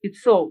killed.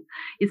 It's all.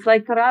 It's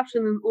like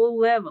corruption in all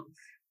levels.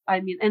 I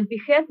mean, and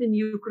we had in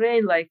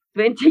Ukraine like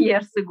 20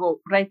 years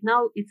ago. Right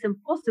now, it's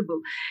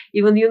impossible.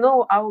 Even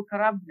our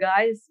corrupt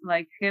guys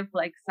like have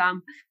like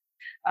some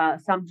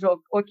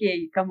joke.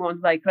 Okay, come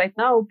on, like right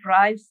now,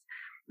 price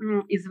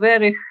is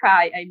very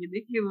high. I mean,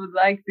 if you would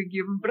like to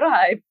give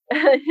bribe,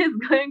 it's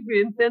going to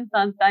be 10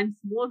 times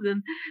more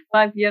than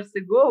 5 years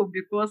ago,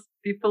 because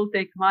people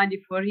take money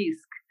for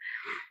risk.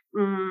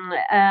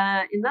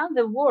 In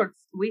other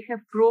words, we have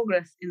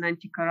progress in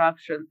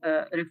anti-corruption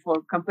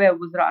reform compared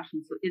with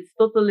Russian. So it's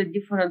totally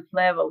different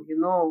level.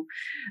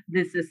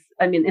 This is,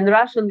 I mean, in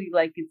Russian,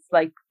 like it's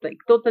like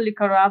totally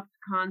corrupt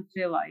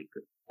country, like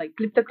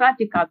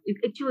kleptocratic. It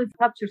actually is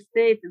capture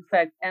state, in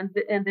fact, and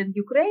in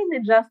Ukraine,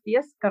 it's just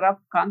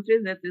corrupt country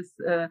that is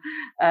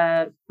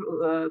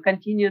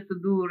continue to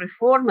do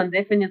reform, and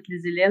definitely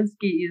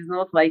Zelensky is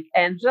not like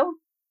angel,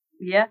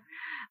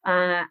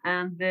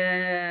 and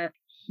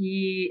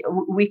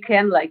we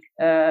can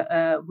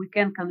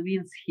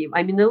convince him.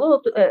 I mean, a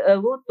lot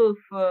of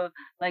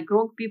like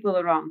wrong people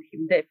around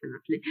him,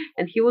 definitely,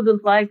 and he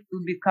wouldn't like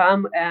to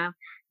become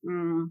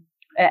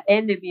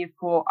enemy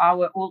for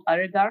our all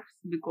oligarchs,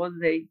 because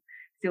they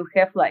still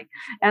have like,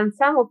 and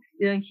some of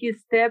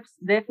his steps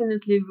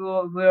definitely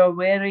were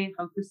very,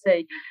 how to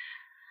say,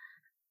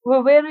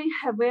 were very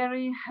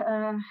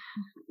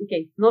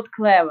okay, not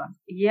clever.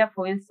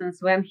 For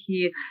instance, when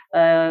he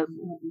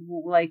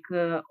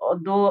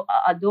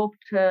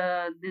adopt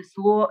this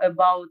law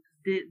about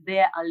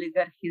their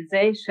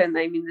oligarchization.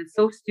 I mean, it's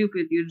so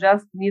stupid. You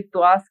just need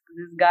to ask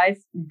these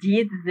guys,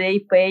 did they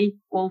pay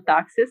all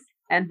taxes?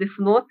 And if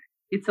not,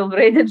 it's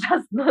already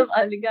just not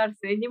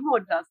oligarchs anymore,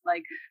 just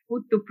like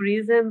put to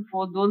prison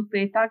for don't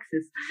pay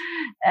taxes,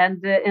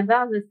 and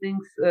other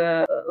things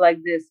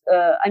like this.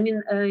 I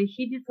mean,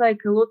 he did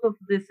like a lot of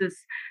this is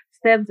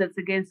steps that's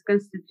against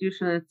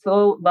constitution and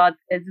all, but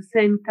at the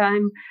same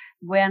time,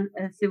 when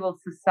civil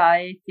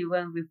society,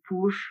 when we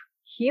push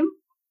him,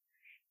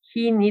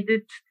 he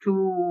needed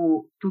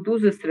to do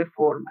this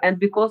reform, and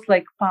because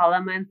like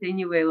parliament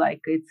anyway,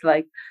 like it's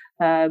like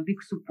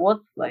big support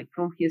like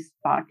from his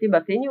party,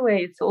 but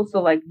anyway, it's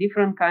also like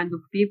different kind of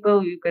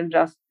people. You can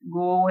just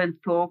go and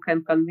talk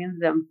and convince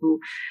them to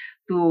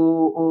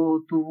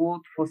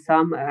vote for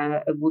some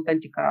a good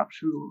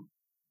anti-corruption law.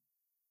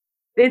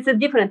 It's a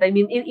different. I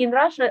mean, in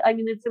Russia, I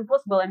mean, it's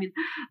impossible. I mean,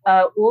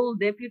 all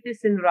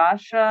deputies in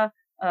Russia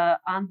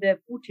under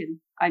Putin,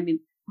 I mean,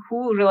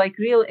 who are like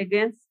real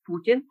against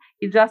Putin,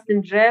 he's just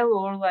in jail,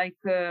 or like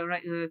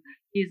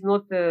he's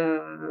not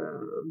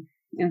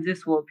in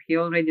this world. He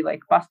already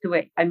like passed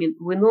away. I mean,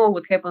 we know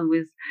what happened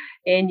with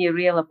any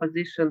real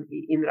opposition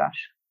in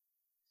Russia.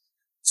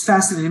 it's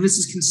fascinating. This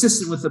is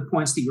consistent with the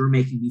points that you were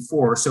making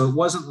before. So it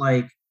wasn't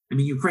like, I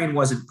mean, Ukraine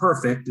wasn't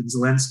perfect, and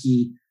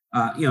Zelenskyy,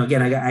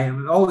 again, I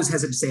always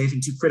hesitate to say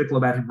anything too critical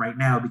about him right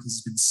now because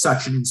he's been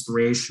such an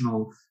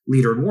inspirational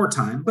leader in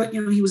wartime. But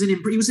he was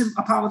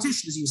a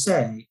politician, as you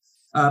say.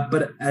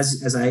 But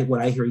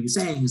what I hear you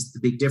saying is the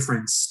big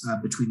difference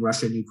between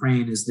Russia and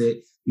Ukraine is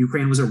that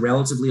Ukraine was a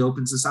relatively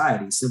open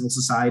society. Civil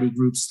society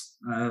groups,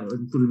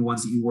 including the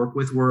ones that you work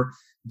with, were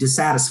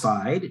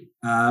dissatisfied.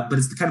 But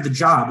it's kind of the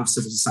job of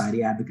civil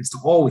society advocates to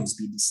always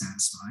be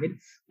dissatisfied.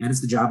 And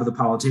it's the job of the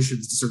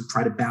politicians to sort of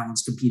try to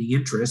balance competing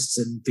interests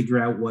and figure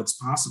out what's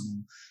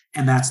possible.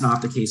 And that's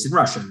not the case in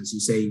Russia. As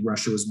you say,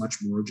 Russia was much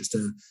more just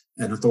an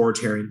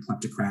authoritarian,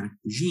 kleptocratic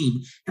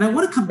regime. And I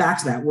want to come back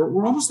to that.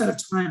 We're almost out of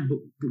time, but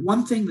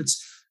one thing that's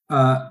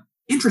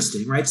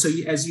interesting, right? So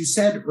as you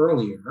said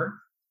earlier,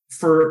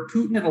 for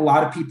Putin and a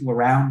lot of people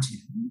around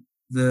him,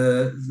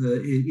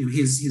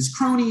 his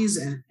cronies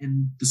and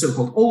the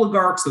so-called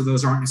oligarchs, though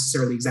those aren't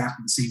necessarily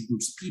exactly the same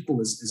groups of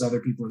people as other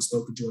people have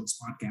spoken to on this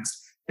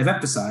podcast have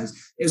emphasized,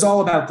 is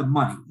all about the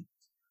money.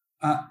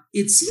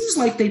 It seems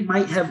like they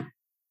might have,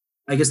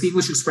 I guess the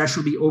English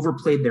expression would be,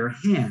 overplayed their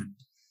hand,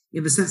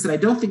 in the sense that I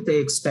don't think they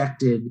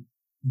expected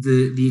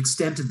the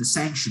extent of the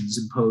sanctions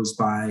imposed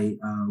by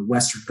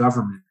Western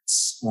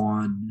governments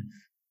on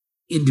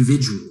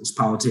individuals,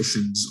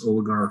 politicians,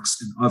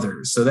 oligarchs, and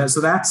others. So that's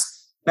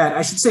that.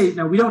 I should say,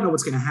 now we don't know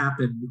what's going to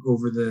happen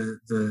over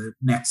the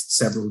next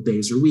several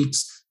days or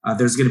weeks.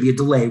 There's going to be a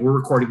delay. We're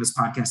recording this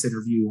podcast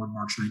interview on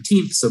March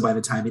 19th, so by the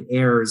time it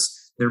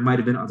airs, there might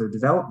have been other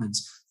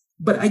developments.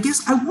 But I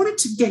guess I wanted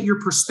to get your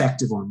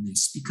perspective on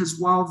this, because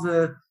while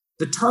the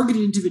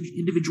targeted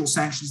individual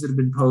sanctions that have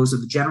been imposed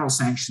and the general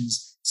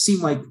sanctions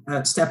seem like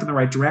a step in the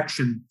right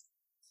direction,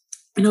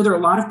 I know there are a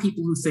lot of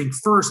people who think,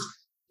 first,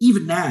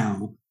 even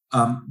now,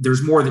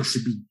 there's more that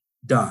should be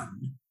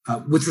done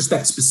with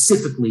respect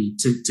specifically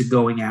to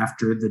going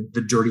after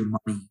the dirty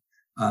money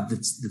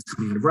that's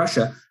coming out of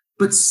Russia.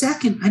 But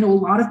second, I know a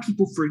lot of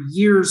people for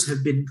years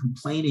have been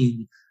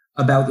complaining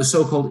about the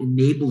so-called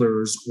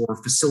enablers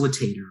or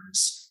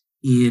facilitators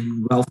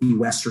in wealthy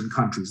Western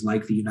countries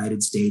like the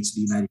United States,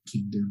 the United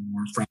Kingdom,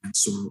 or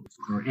France,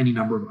 or any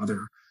number of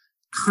other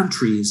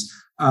countries.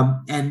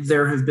 And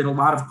there have been a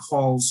lot of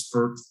calls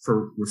for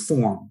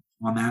reform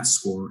on that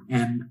score.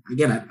 And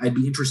again, I'd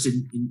be interested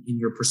in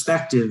your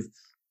perspective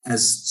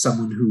as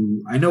someone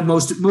who, I know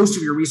most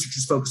of your research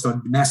is focused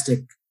on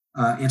domestic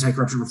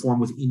anti-corruption reform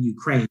within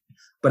Ukraine,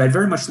 but I'd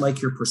very much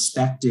like your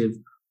perspective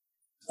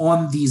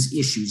on these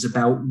issues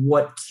about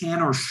what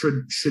can or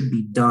should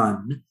be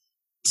done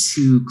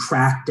to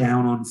crack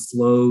down on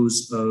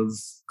flows of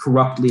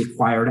corruptly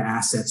acquired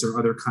assets or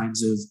other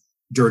kinds of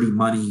dirty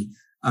money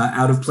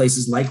out of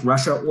places like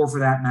Russia, or for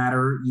that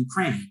matter,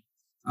 Ukraine,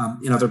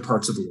 in other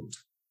parts of the world.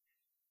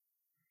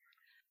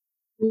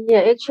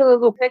 Yeah, actually,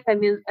 look,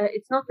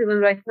 it's not even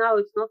right now,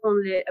 it's not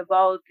only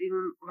about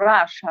in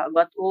Russia,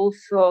 but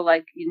also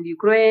like in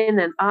Ukraine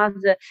and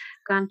other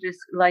countries.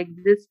 Like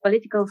this,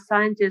 political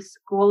scientists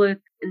call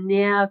it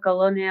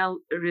neo-colonial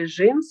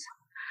regimes,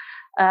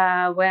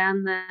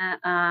 when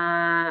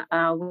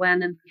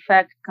in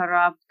fact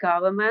corrupt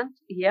government,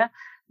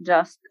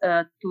 just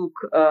took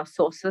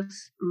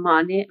sources,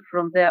 money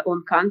from their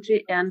own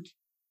country and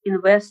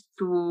invest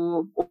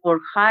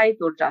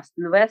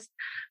invest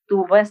to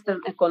Western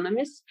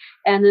economies.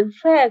 And in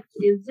fact,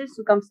 in these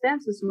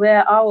circumstances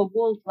where our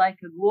world like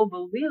a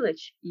global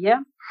village,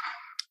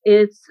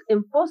 it's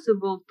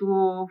impossible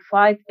to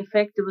fight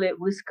effectively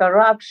with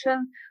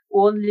corruption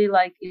only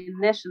like in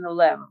national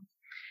level.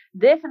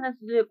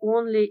 Definitely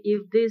only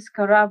if these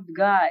corrupt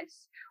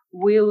guys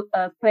will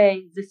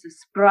pay this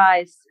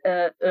price,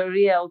 a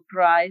real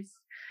price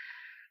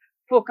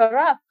for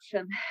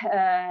corruption,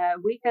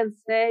 we can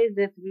say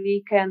that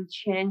we can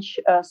change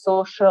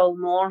social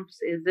norms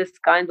in this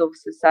kind of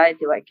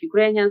society, like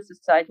Ukrainian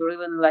society, or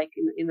even like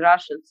in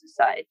Russian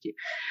society.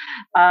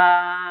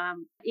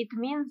 It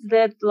means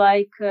that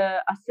like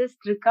assist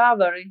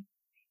recovery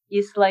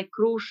is like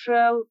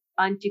crucial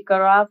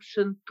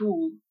anti-corruption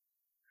tool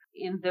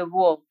in the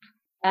world.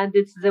 And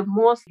it's the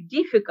most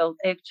difficult,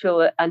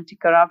 actually,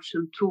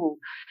 anti-corruption tool.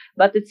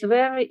 But it's a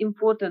very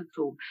important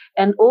tool.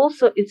 And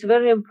also, it's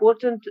very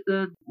important,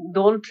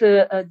 don't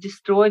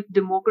destroy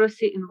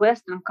democracy in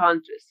Western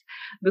countries.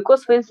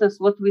 Because, for instance,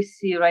 what we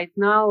see right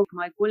now,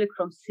 my colleague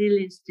from Seal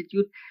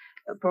Institute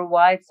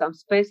provides some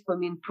space for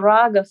me in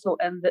Prague. So,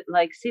 and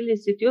like Seal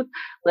Institute,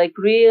 like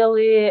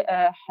really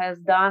has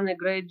done a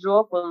great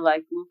job on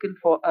like looking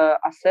for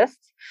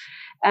assets.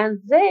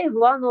 And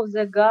one of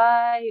the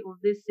guy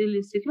of this Seal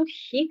Institute,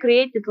 he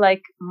created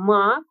like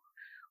map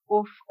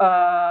of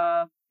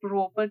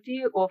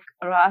property of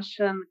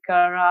Russian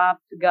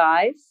corrupt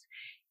guys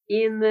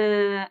in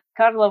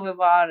Karlovy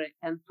Vary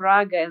and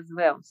Prague as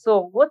well.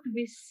 So what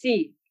we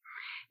see,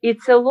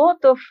 it's a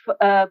lot of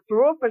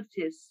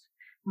properties,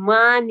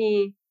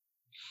 money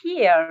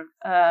here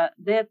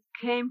that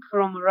came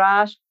from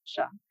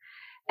Russia.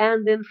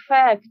 And in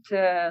fact,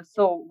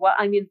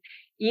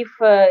 if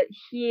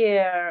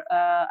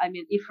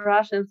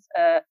Russians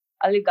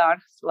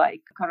oligarchs,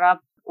 like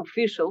corrupt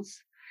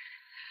officials,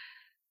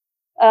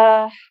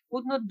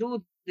 would not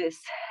do this.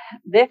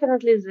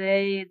 Definitely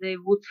they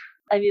would.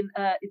 I mean,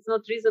 it's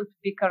not reason to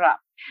be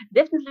corrupt.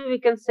 Definitely we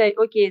can say,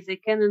 okay, they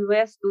can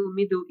invest to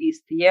Middle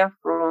East,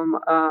 from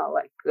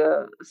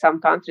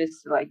some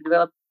countries, like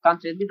developed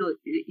countries, Middle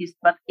East.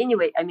 But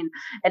anyway, I mean,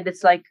 and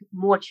it's like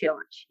more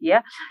challenge,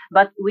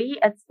 But we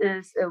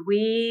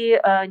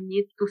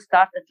need to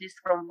start at least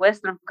from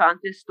Western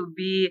countries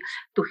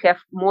to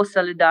have more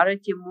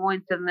solidarity, more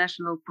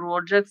international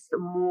projects,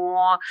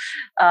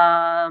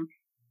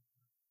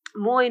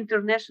 more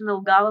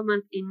international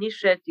government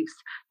initiatives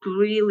to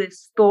really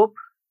stop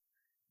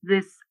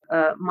this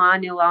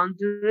money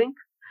laundering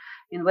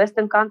in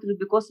Western countries,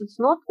 because it's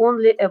not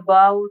only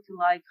about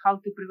like how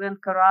to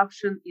prevent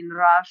corruption in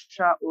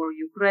Russia or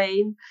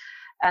Ukraine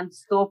and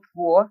stop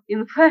war,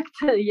 in fact,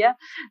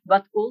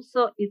 but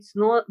also it's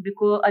not,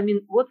 because I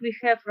mean, what we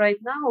have right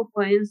now,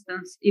 for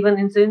instance, even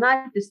in the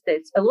United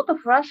States, a lot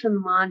of Russian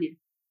money,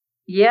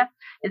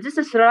 and this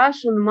is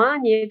Russian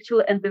money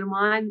actually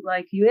undermine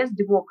like US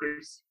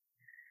democracy.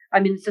 I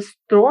mean, it's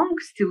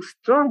still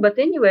strong, but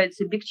anyway, it's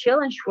a big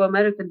challenge for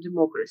American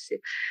democracy.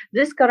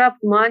 This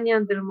corrupt money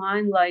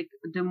undermine like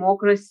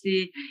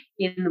democracy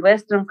in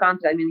Western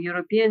countries, I mean,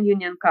 European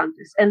Union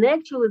countries. And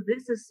actually,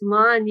 this is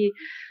money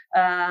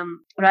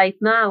right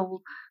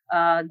now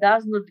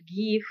does not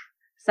give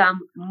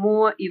some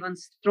more even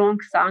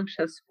strong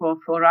sanctions for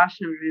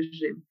Russian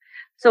regime.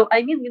 So,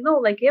 I mean,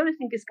 like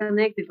everything is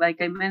connected, like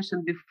I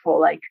mentioned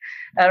before, like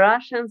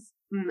Russians,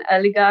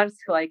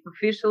 oligarchs, like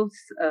officials,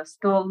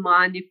 stole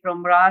money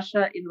from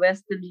Russia in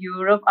Western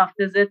Europe.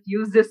 After that,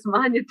 use this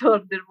money to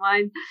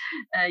undermine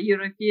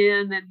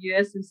European and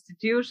US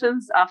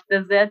institutions.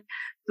 After that,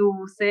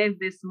 to save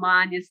this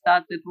money,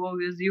 started war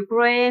with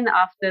Ukraine.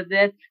 After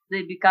that,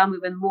 they become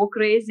even more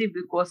crazy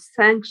because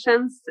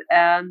sanctions,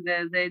 and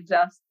they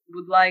just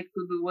would like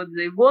to do what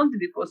they want,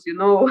 because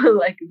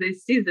like they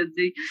see that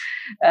they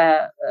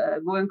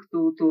going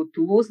to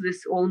lose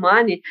this all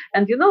money.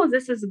 And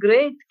this is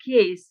great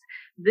case.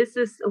 This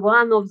is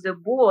one of the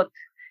boat,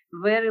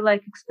 very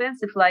like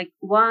expensive, like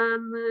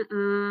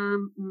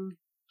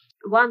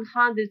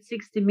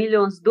 $160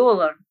 million.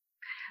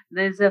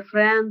 There's a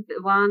friend.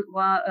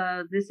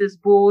 This is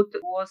boat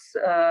was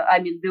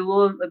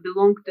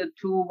belonged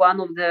to one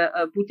of the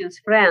Putin's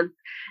friends,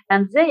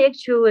 and they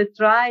actually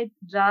tried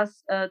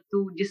just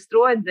to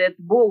destroy that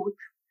boat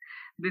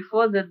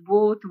before that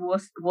boat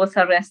was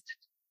arrested.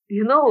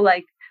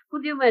 Like,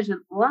 could you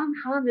imagine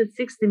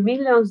 $160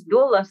 million,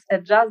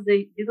 and just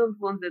they didn't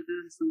want that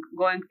this is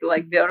going to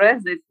like be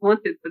arrested. They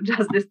wanted to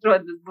just destroy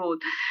this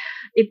boat.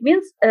 It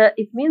means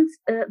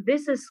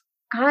this is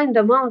kind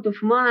amount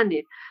of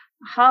money.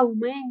 How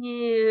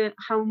many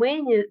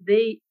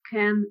they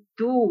can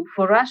do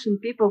for Russian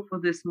people for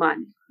this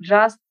money?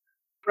 Just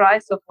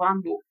price of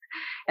one boat.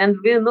 And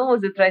we know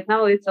that right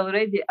now it's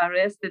already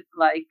arrested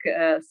like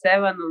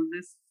 7 of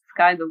this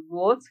kind of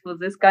boats for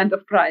this kind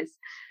of price.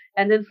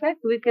 And in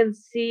fact, we can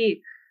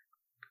see,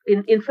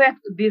 in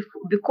fact,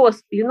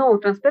 because,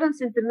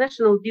 Transparency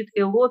International did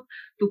a lot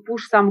to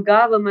push some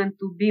government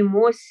to be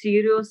more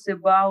serious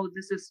about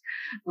this is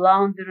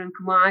laundering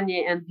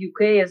money, and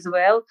UK as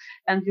well.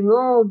 And,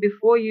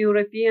 before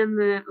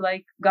European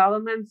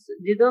governments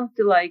didn't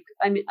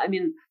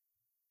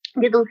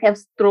they don't have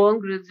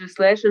strong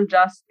legislation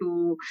just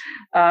to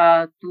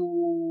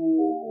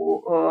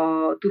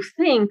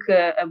think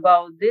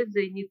about this.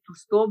 They need to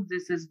stop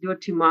this as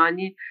dirty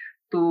money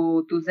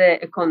to their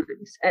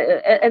economies.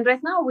 And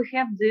right now we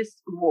have this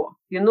war.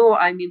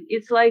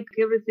 It's like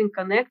everything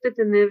connected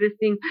and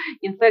everything.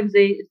 In fact,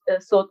 they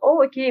thought,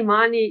 okay,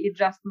 money is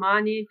just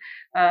money.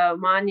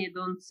 Money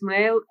don't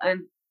smell,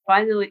 and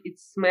finally it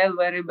smells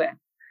very bad.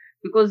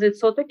 Because it's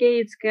thought, okay,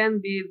 it can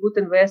be a good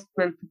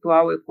investment to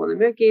our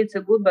economy. Okay, it's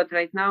a good, but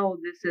right now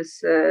this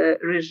is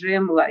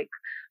regime like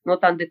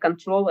not under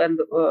control, and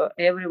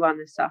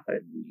everyone is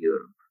suffering in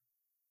Europe.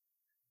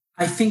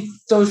 I think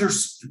those are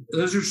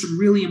some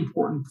really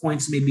important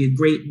points, maybe a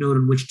great note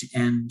on which to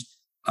end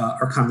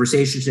our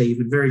conversation today. You've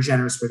been very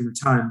generous with your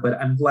time,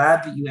 but I'm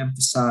glad that you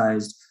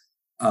emphasized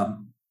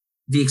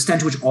the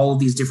extent to which all of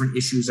these different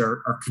issues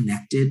are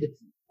connected.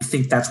 I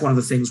think that's one of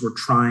the things we're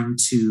trying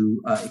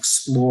to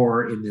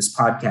explore in this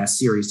podcast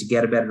series, to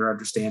get a better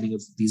understanding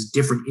of these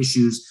different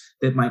issues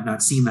that might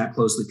not seem that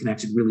closely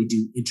connected really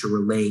do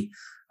interrelate.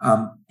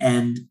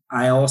 And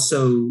I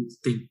also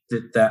think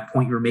that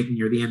point you were making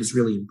near the end is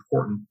really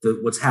important.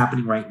 That what's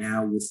happening right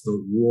now with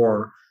the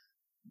war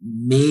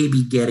may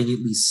be getting at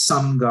least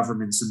some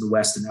governments in the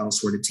West and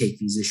elsewhere to take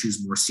these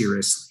issues more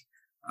seriously.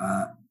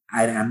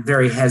 I'm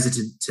very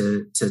hesitant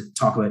to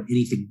talk about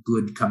anything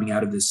good coming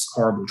out of this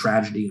horrible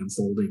tragedy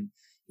unfolding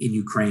in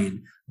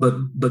Ukraine, but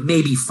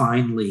maybe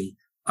finally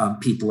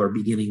people are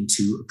beginning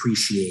to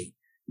appreciate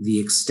the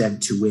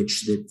extent to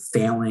which that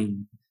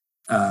failing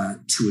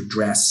to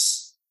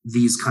address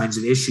these kinds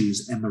of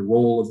issues, and the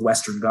role of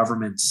Western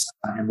governments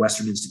and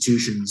Western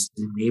institutions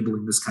in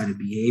enabling this kind of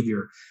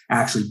behavior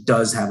actually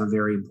does have a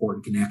very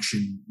important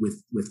connection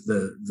with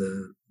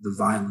the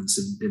violence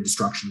and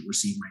destruction that we're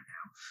seeing right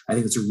now. I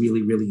think it's a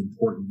really, really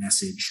important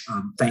message.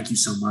 Thank you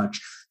so much.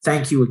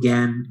 Thank you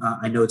again.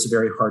 I know it's a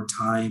very hard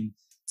time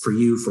for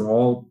you, for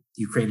all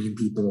Ukrainian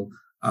people,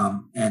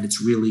 and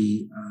it's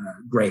really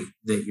great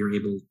that you're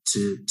able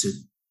to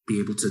be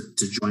able to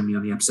join me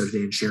on the episode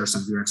today and share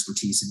some of your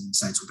expertise and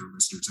insights with our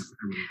listeners.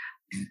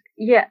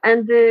 Yeah,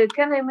 and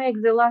can I make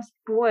the last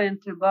point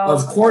about?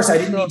 Of course, I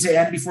didn't need to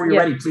end before you're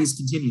ready. Please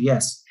continue.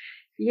 Yes.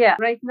 Yeah,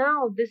 right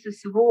now this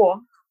is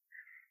war.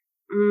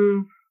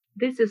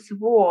 This is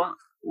war.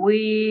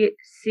 We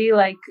see,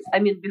 like, I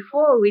mean,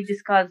 before we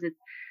discussed it,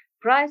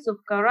 price of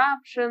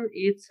corruption,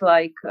 it's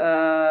like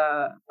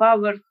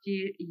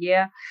poverty,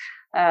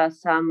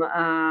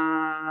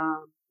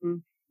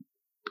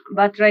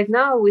 but right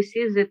now we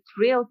see that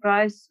real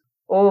price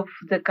of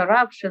the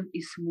corruption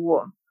is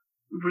war.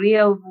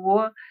 Real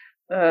war,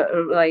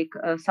 like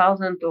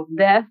thousands of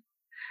deaths,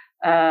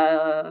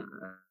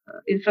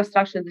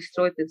 infrastructure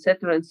destroyed,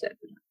 etc., etc.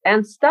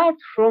 And start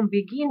from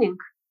beginning,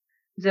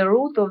 the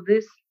root of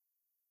this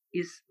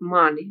is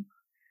money.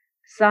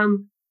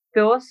 Some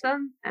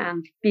person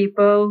and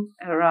people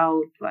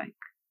around like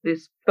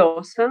this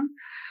person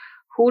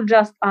who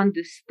just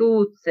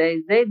understood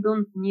they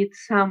don't need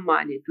some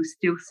money to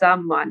steal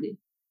some money.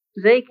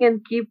 They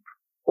can keep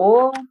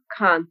all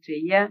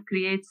country,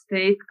 create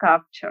state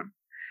capture.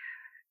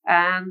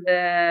 And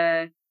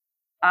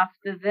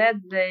after that,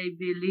 they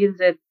believe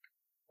that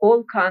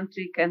all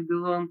country can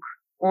belong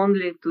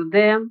only to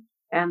them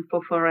and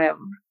for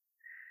forever.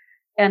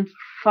 And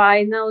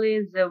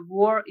finally, the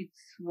war, it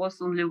was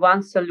only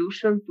one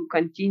solution to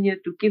continue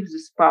to keep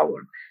this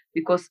power.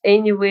 Because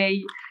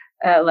anyway,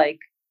 like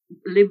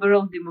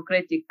liberal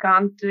democratic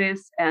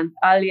countries and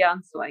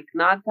alliance like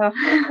NATO,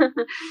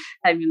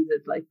 I mean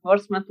that like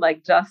enforcement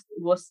like just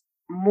was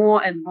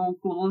more and more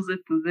closer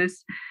to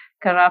this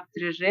corrupt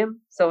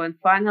regime. So and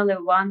finally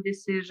one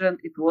decision,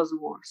 it was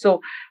war. So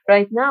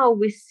right now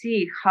we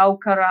see how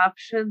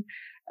corruption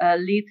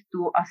lead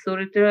to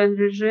authoritarian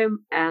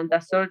regime, and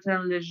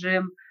authoritarian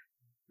regime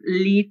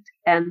lead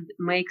and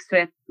make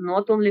threat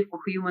not only for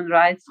human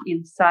rights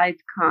inside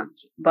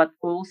country, but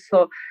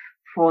also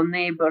for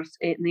neighbors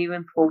and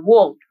even for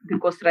world.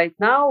 Because right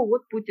now,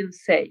 what Putin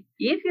say,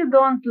 if you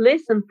don't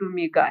listen to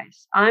me,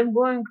 guys, I'm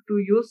going to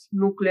use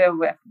nuclear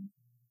weapon.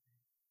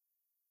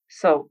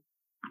 So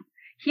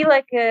he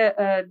like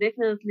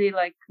definitely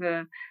like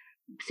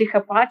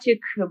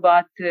psychopathic,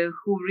 but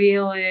who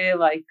really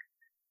like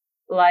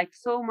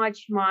so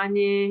much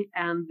money,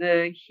 and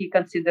he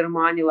consider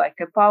money like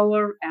a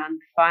power, and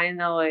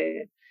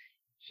finally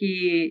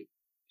he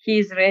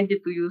is ready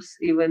to use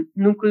even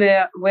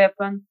nuclear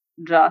weapon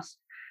just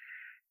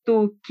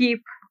to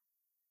keep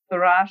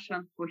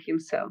Russian for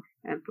himself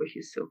and for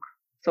his souk.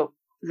 So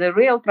the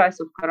real price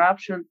of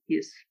corruption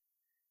is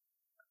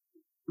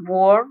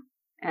war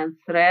and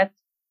threat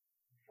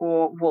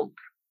for world.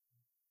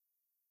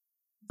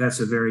 That's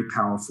a very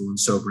powerful and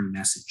sobering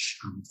message.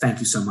 Thank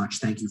you so much.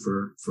 Thank you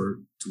for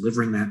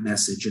delivering that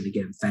message. And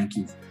again, thank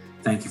you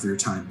for your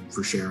time and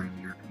for sharing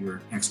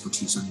your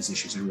expertise on these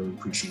issues. I really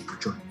appreciate you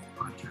joining me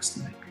on the podcast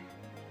today.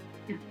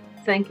 Yeah,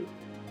 thank you.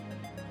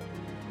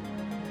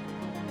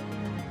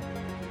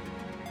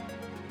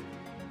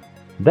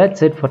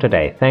 That's it for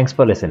today. Thanks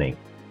for listening.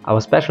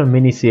 Our special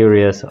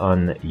mini-series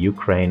on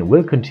Ukraine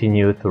will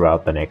continue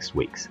throughout the next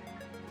weeks.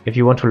 If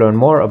you want to learn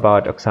more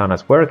about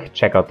Oksana's work,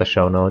 check out the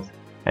show notes,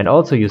 and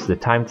also use the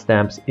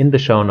timestamps in the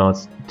show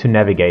notes to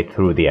navigate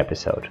through the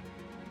episode.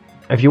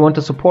 If you want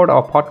to support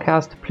our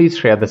podcast, please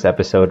share this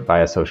episode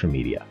via social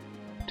media.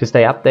 To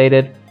stay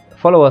updated,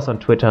 follow us on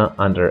Twitter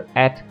under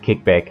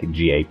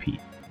 @KickbackGAP.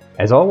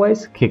 As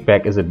always,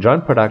 Kickback is a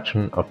joint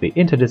production of the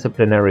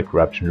Interdisciplinary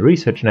Corruption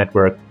Research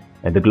Network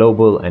and the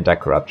Global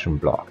Anti-Corruption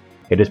blog.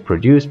 It is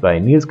produced by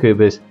Niels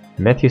Köbis,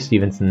 Matthew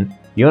Stevenson,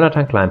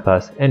 Jonathan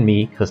Kleinpass, and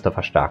me,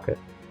 Christopher Starke,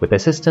 with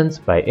assistance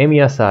by Amy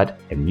Assad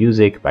and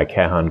music by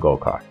Kerhan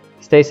Golkar.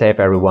 Stay safe,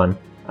 everyone.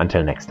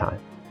 Until next time.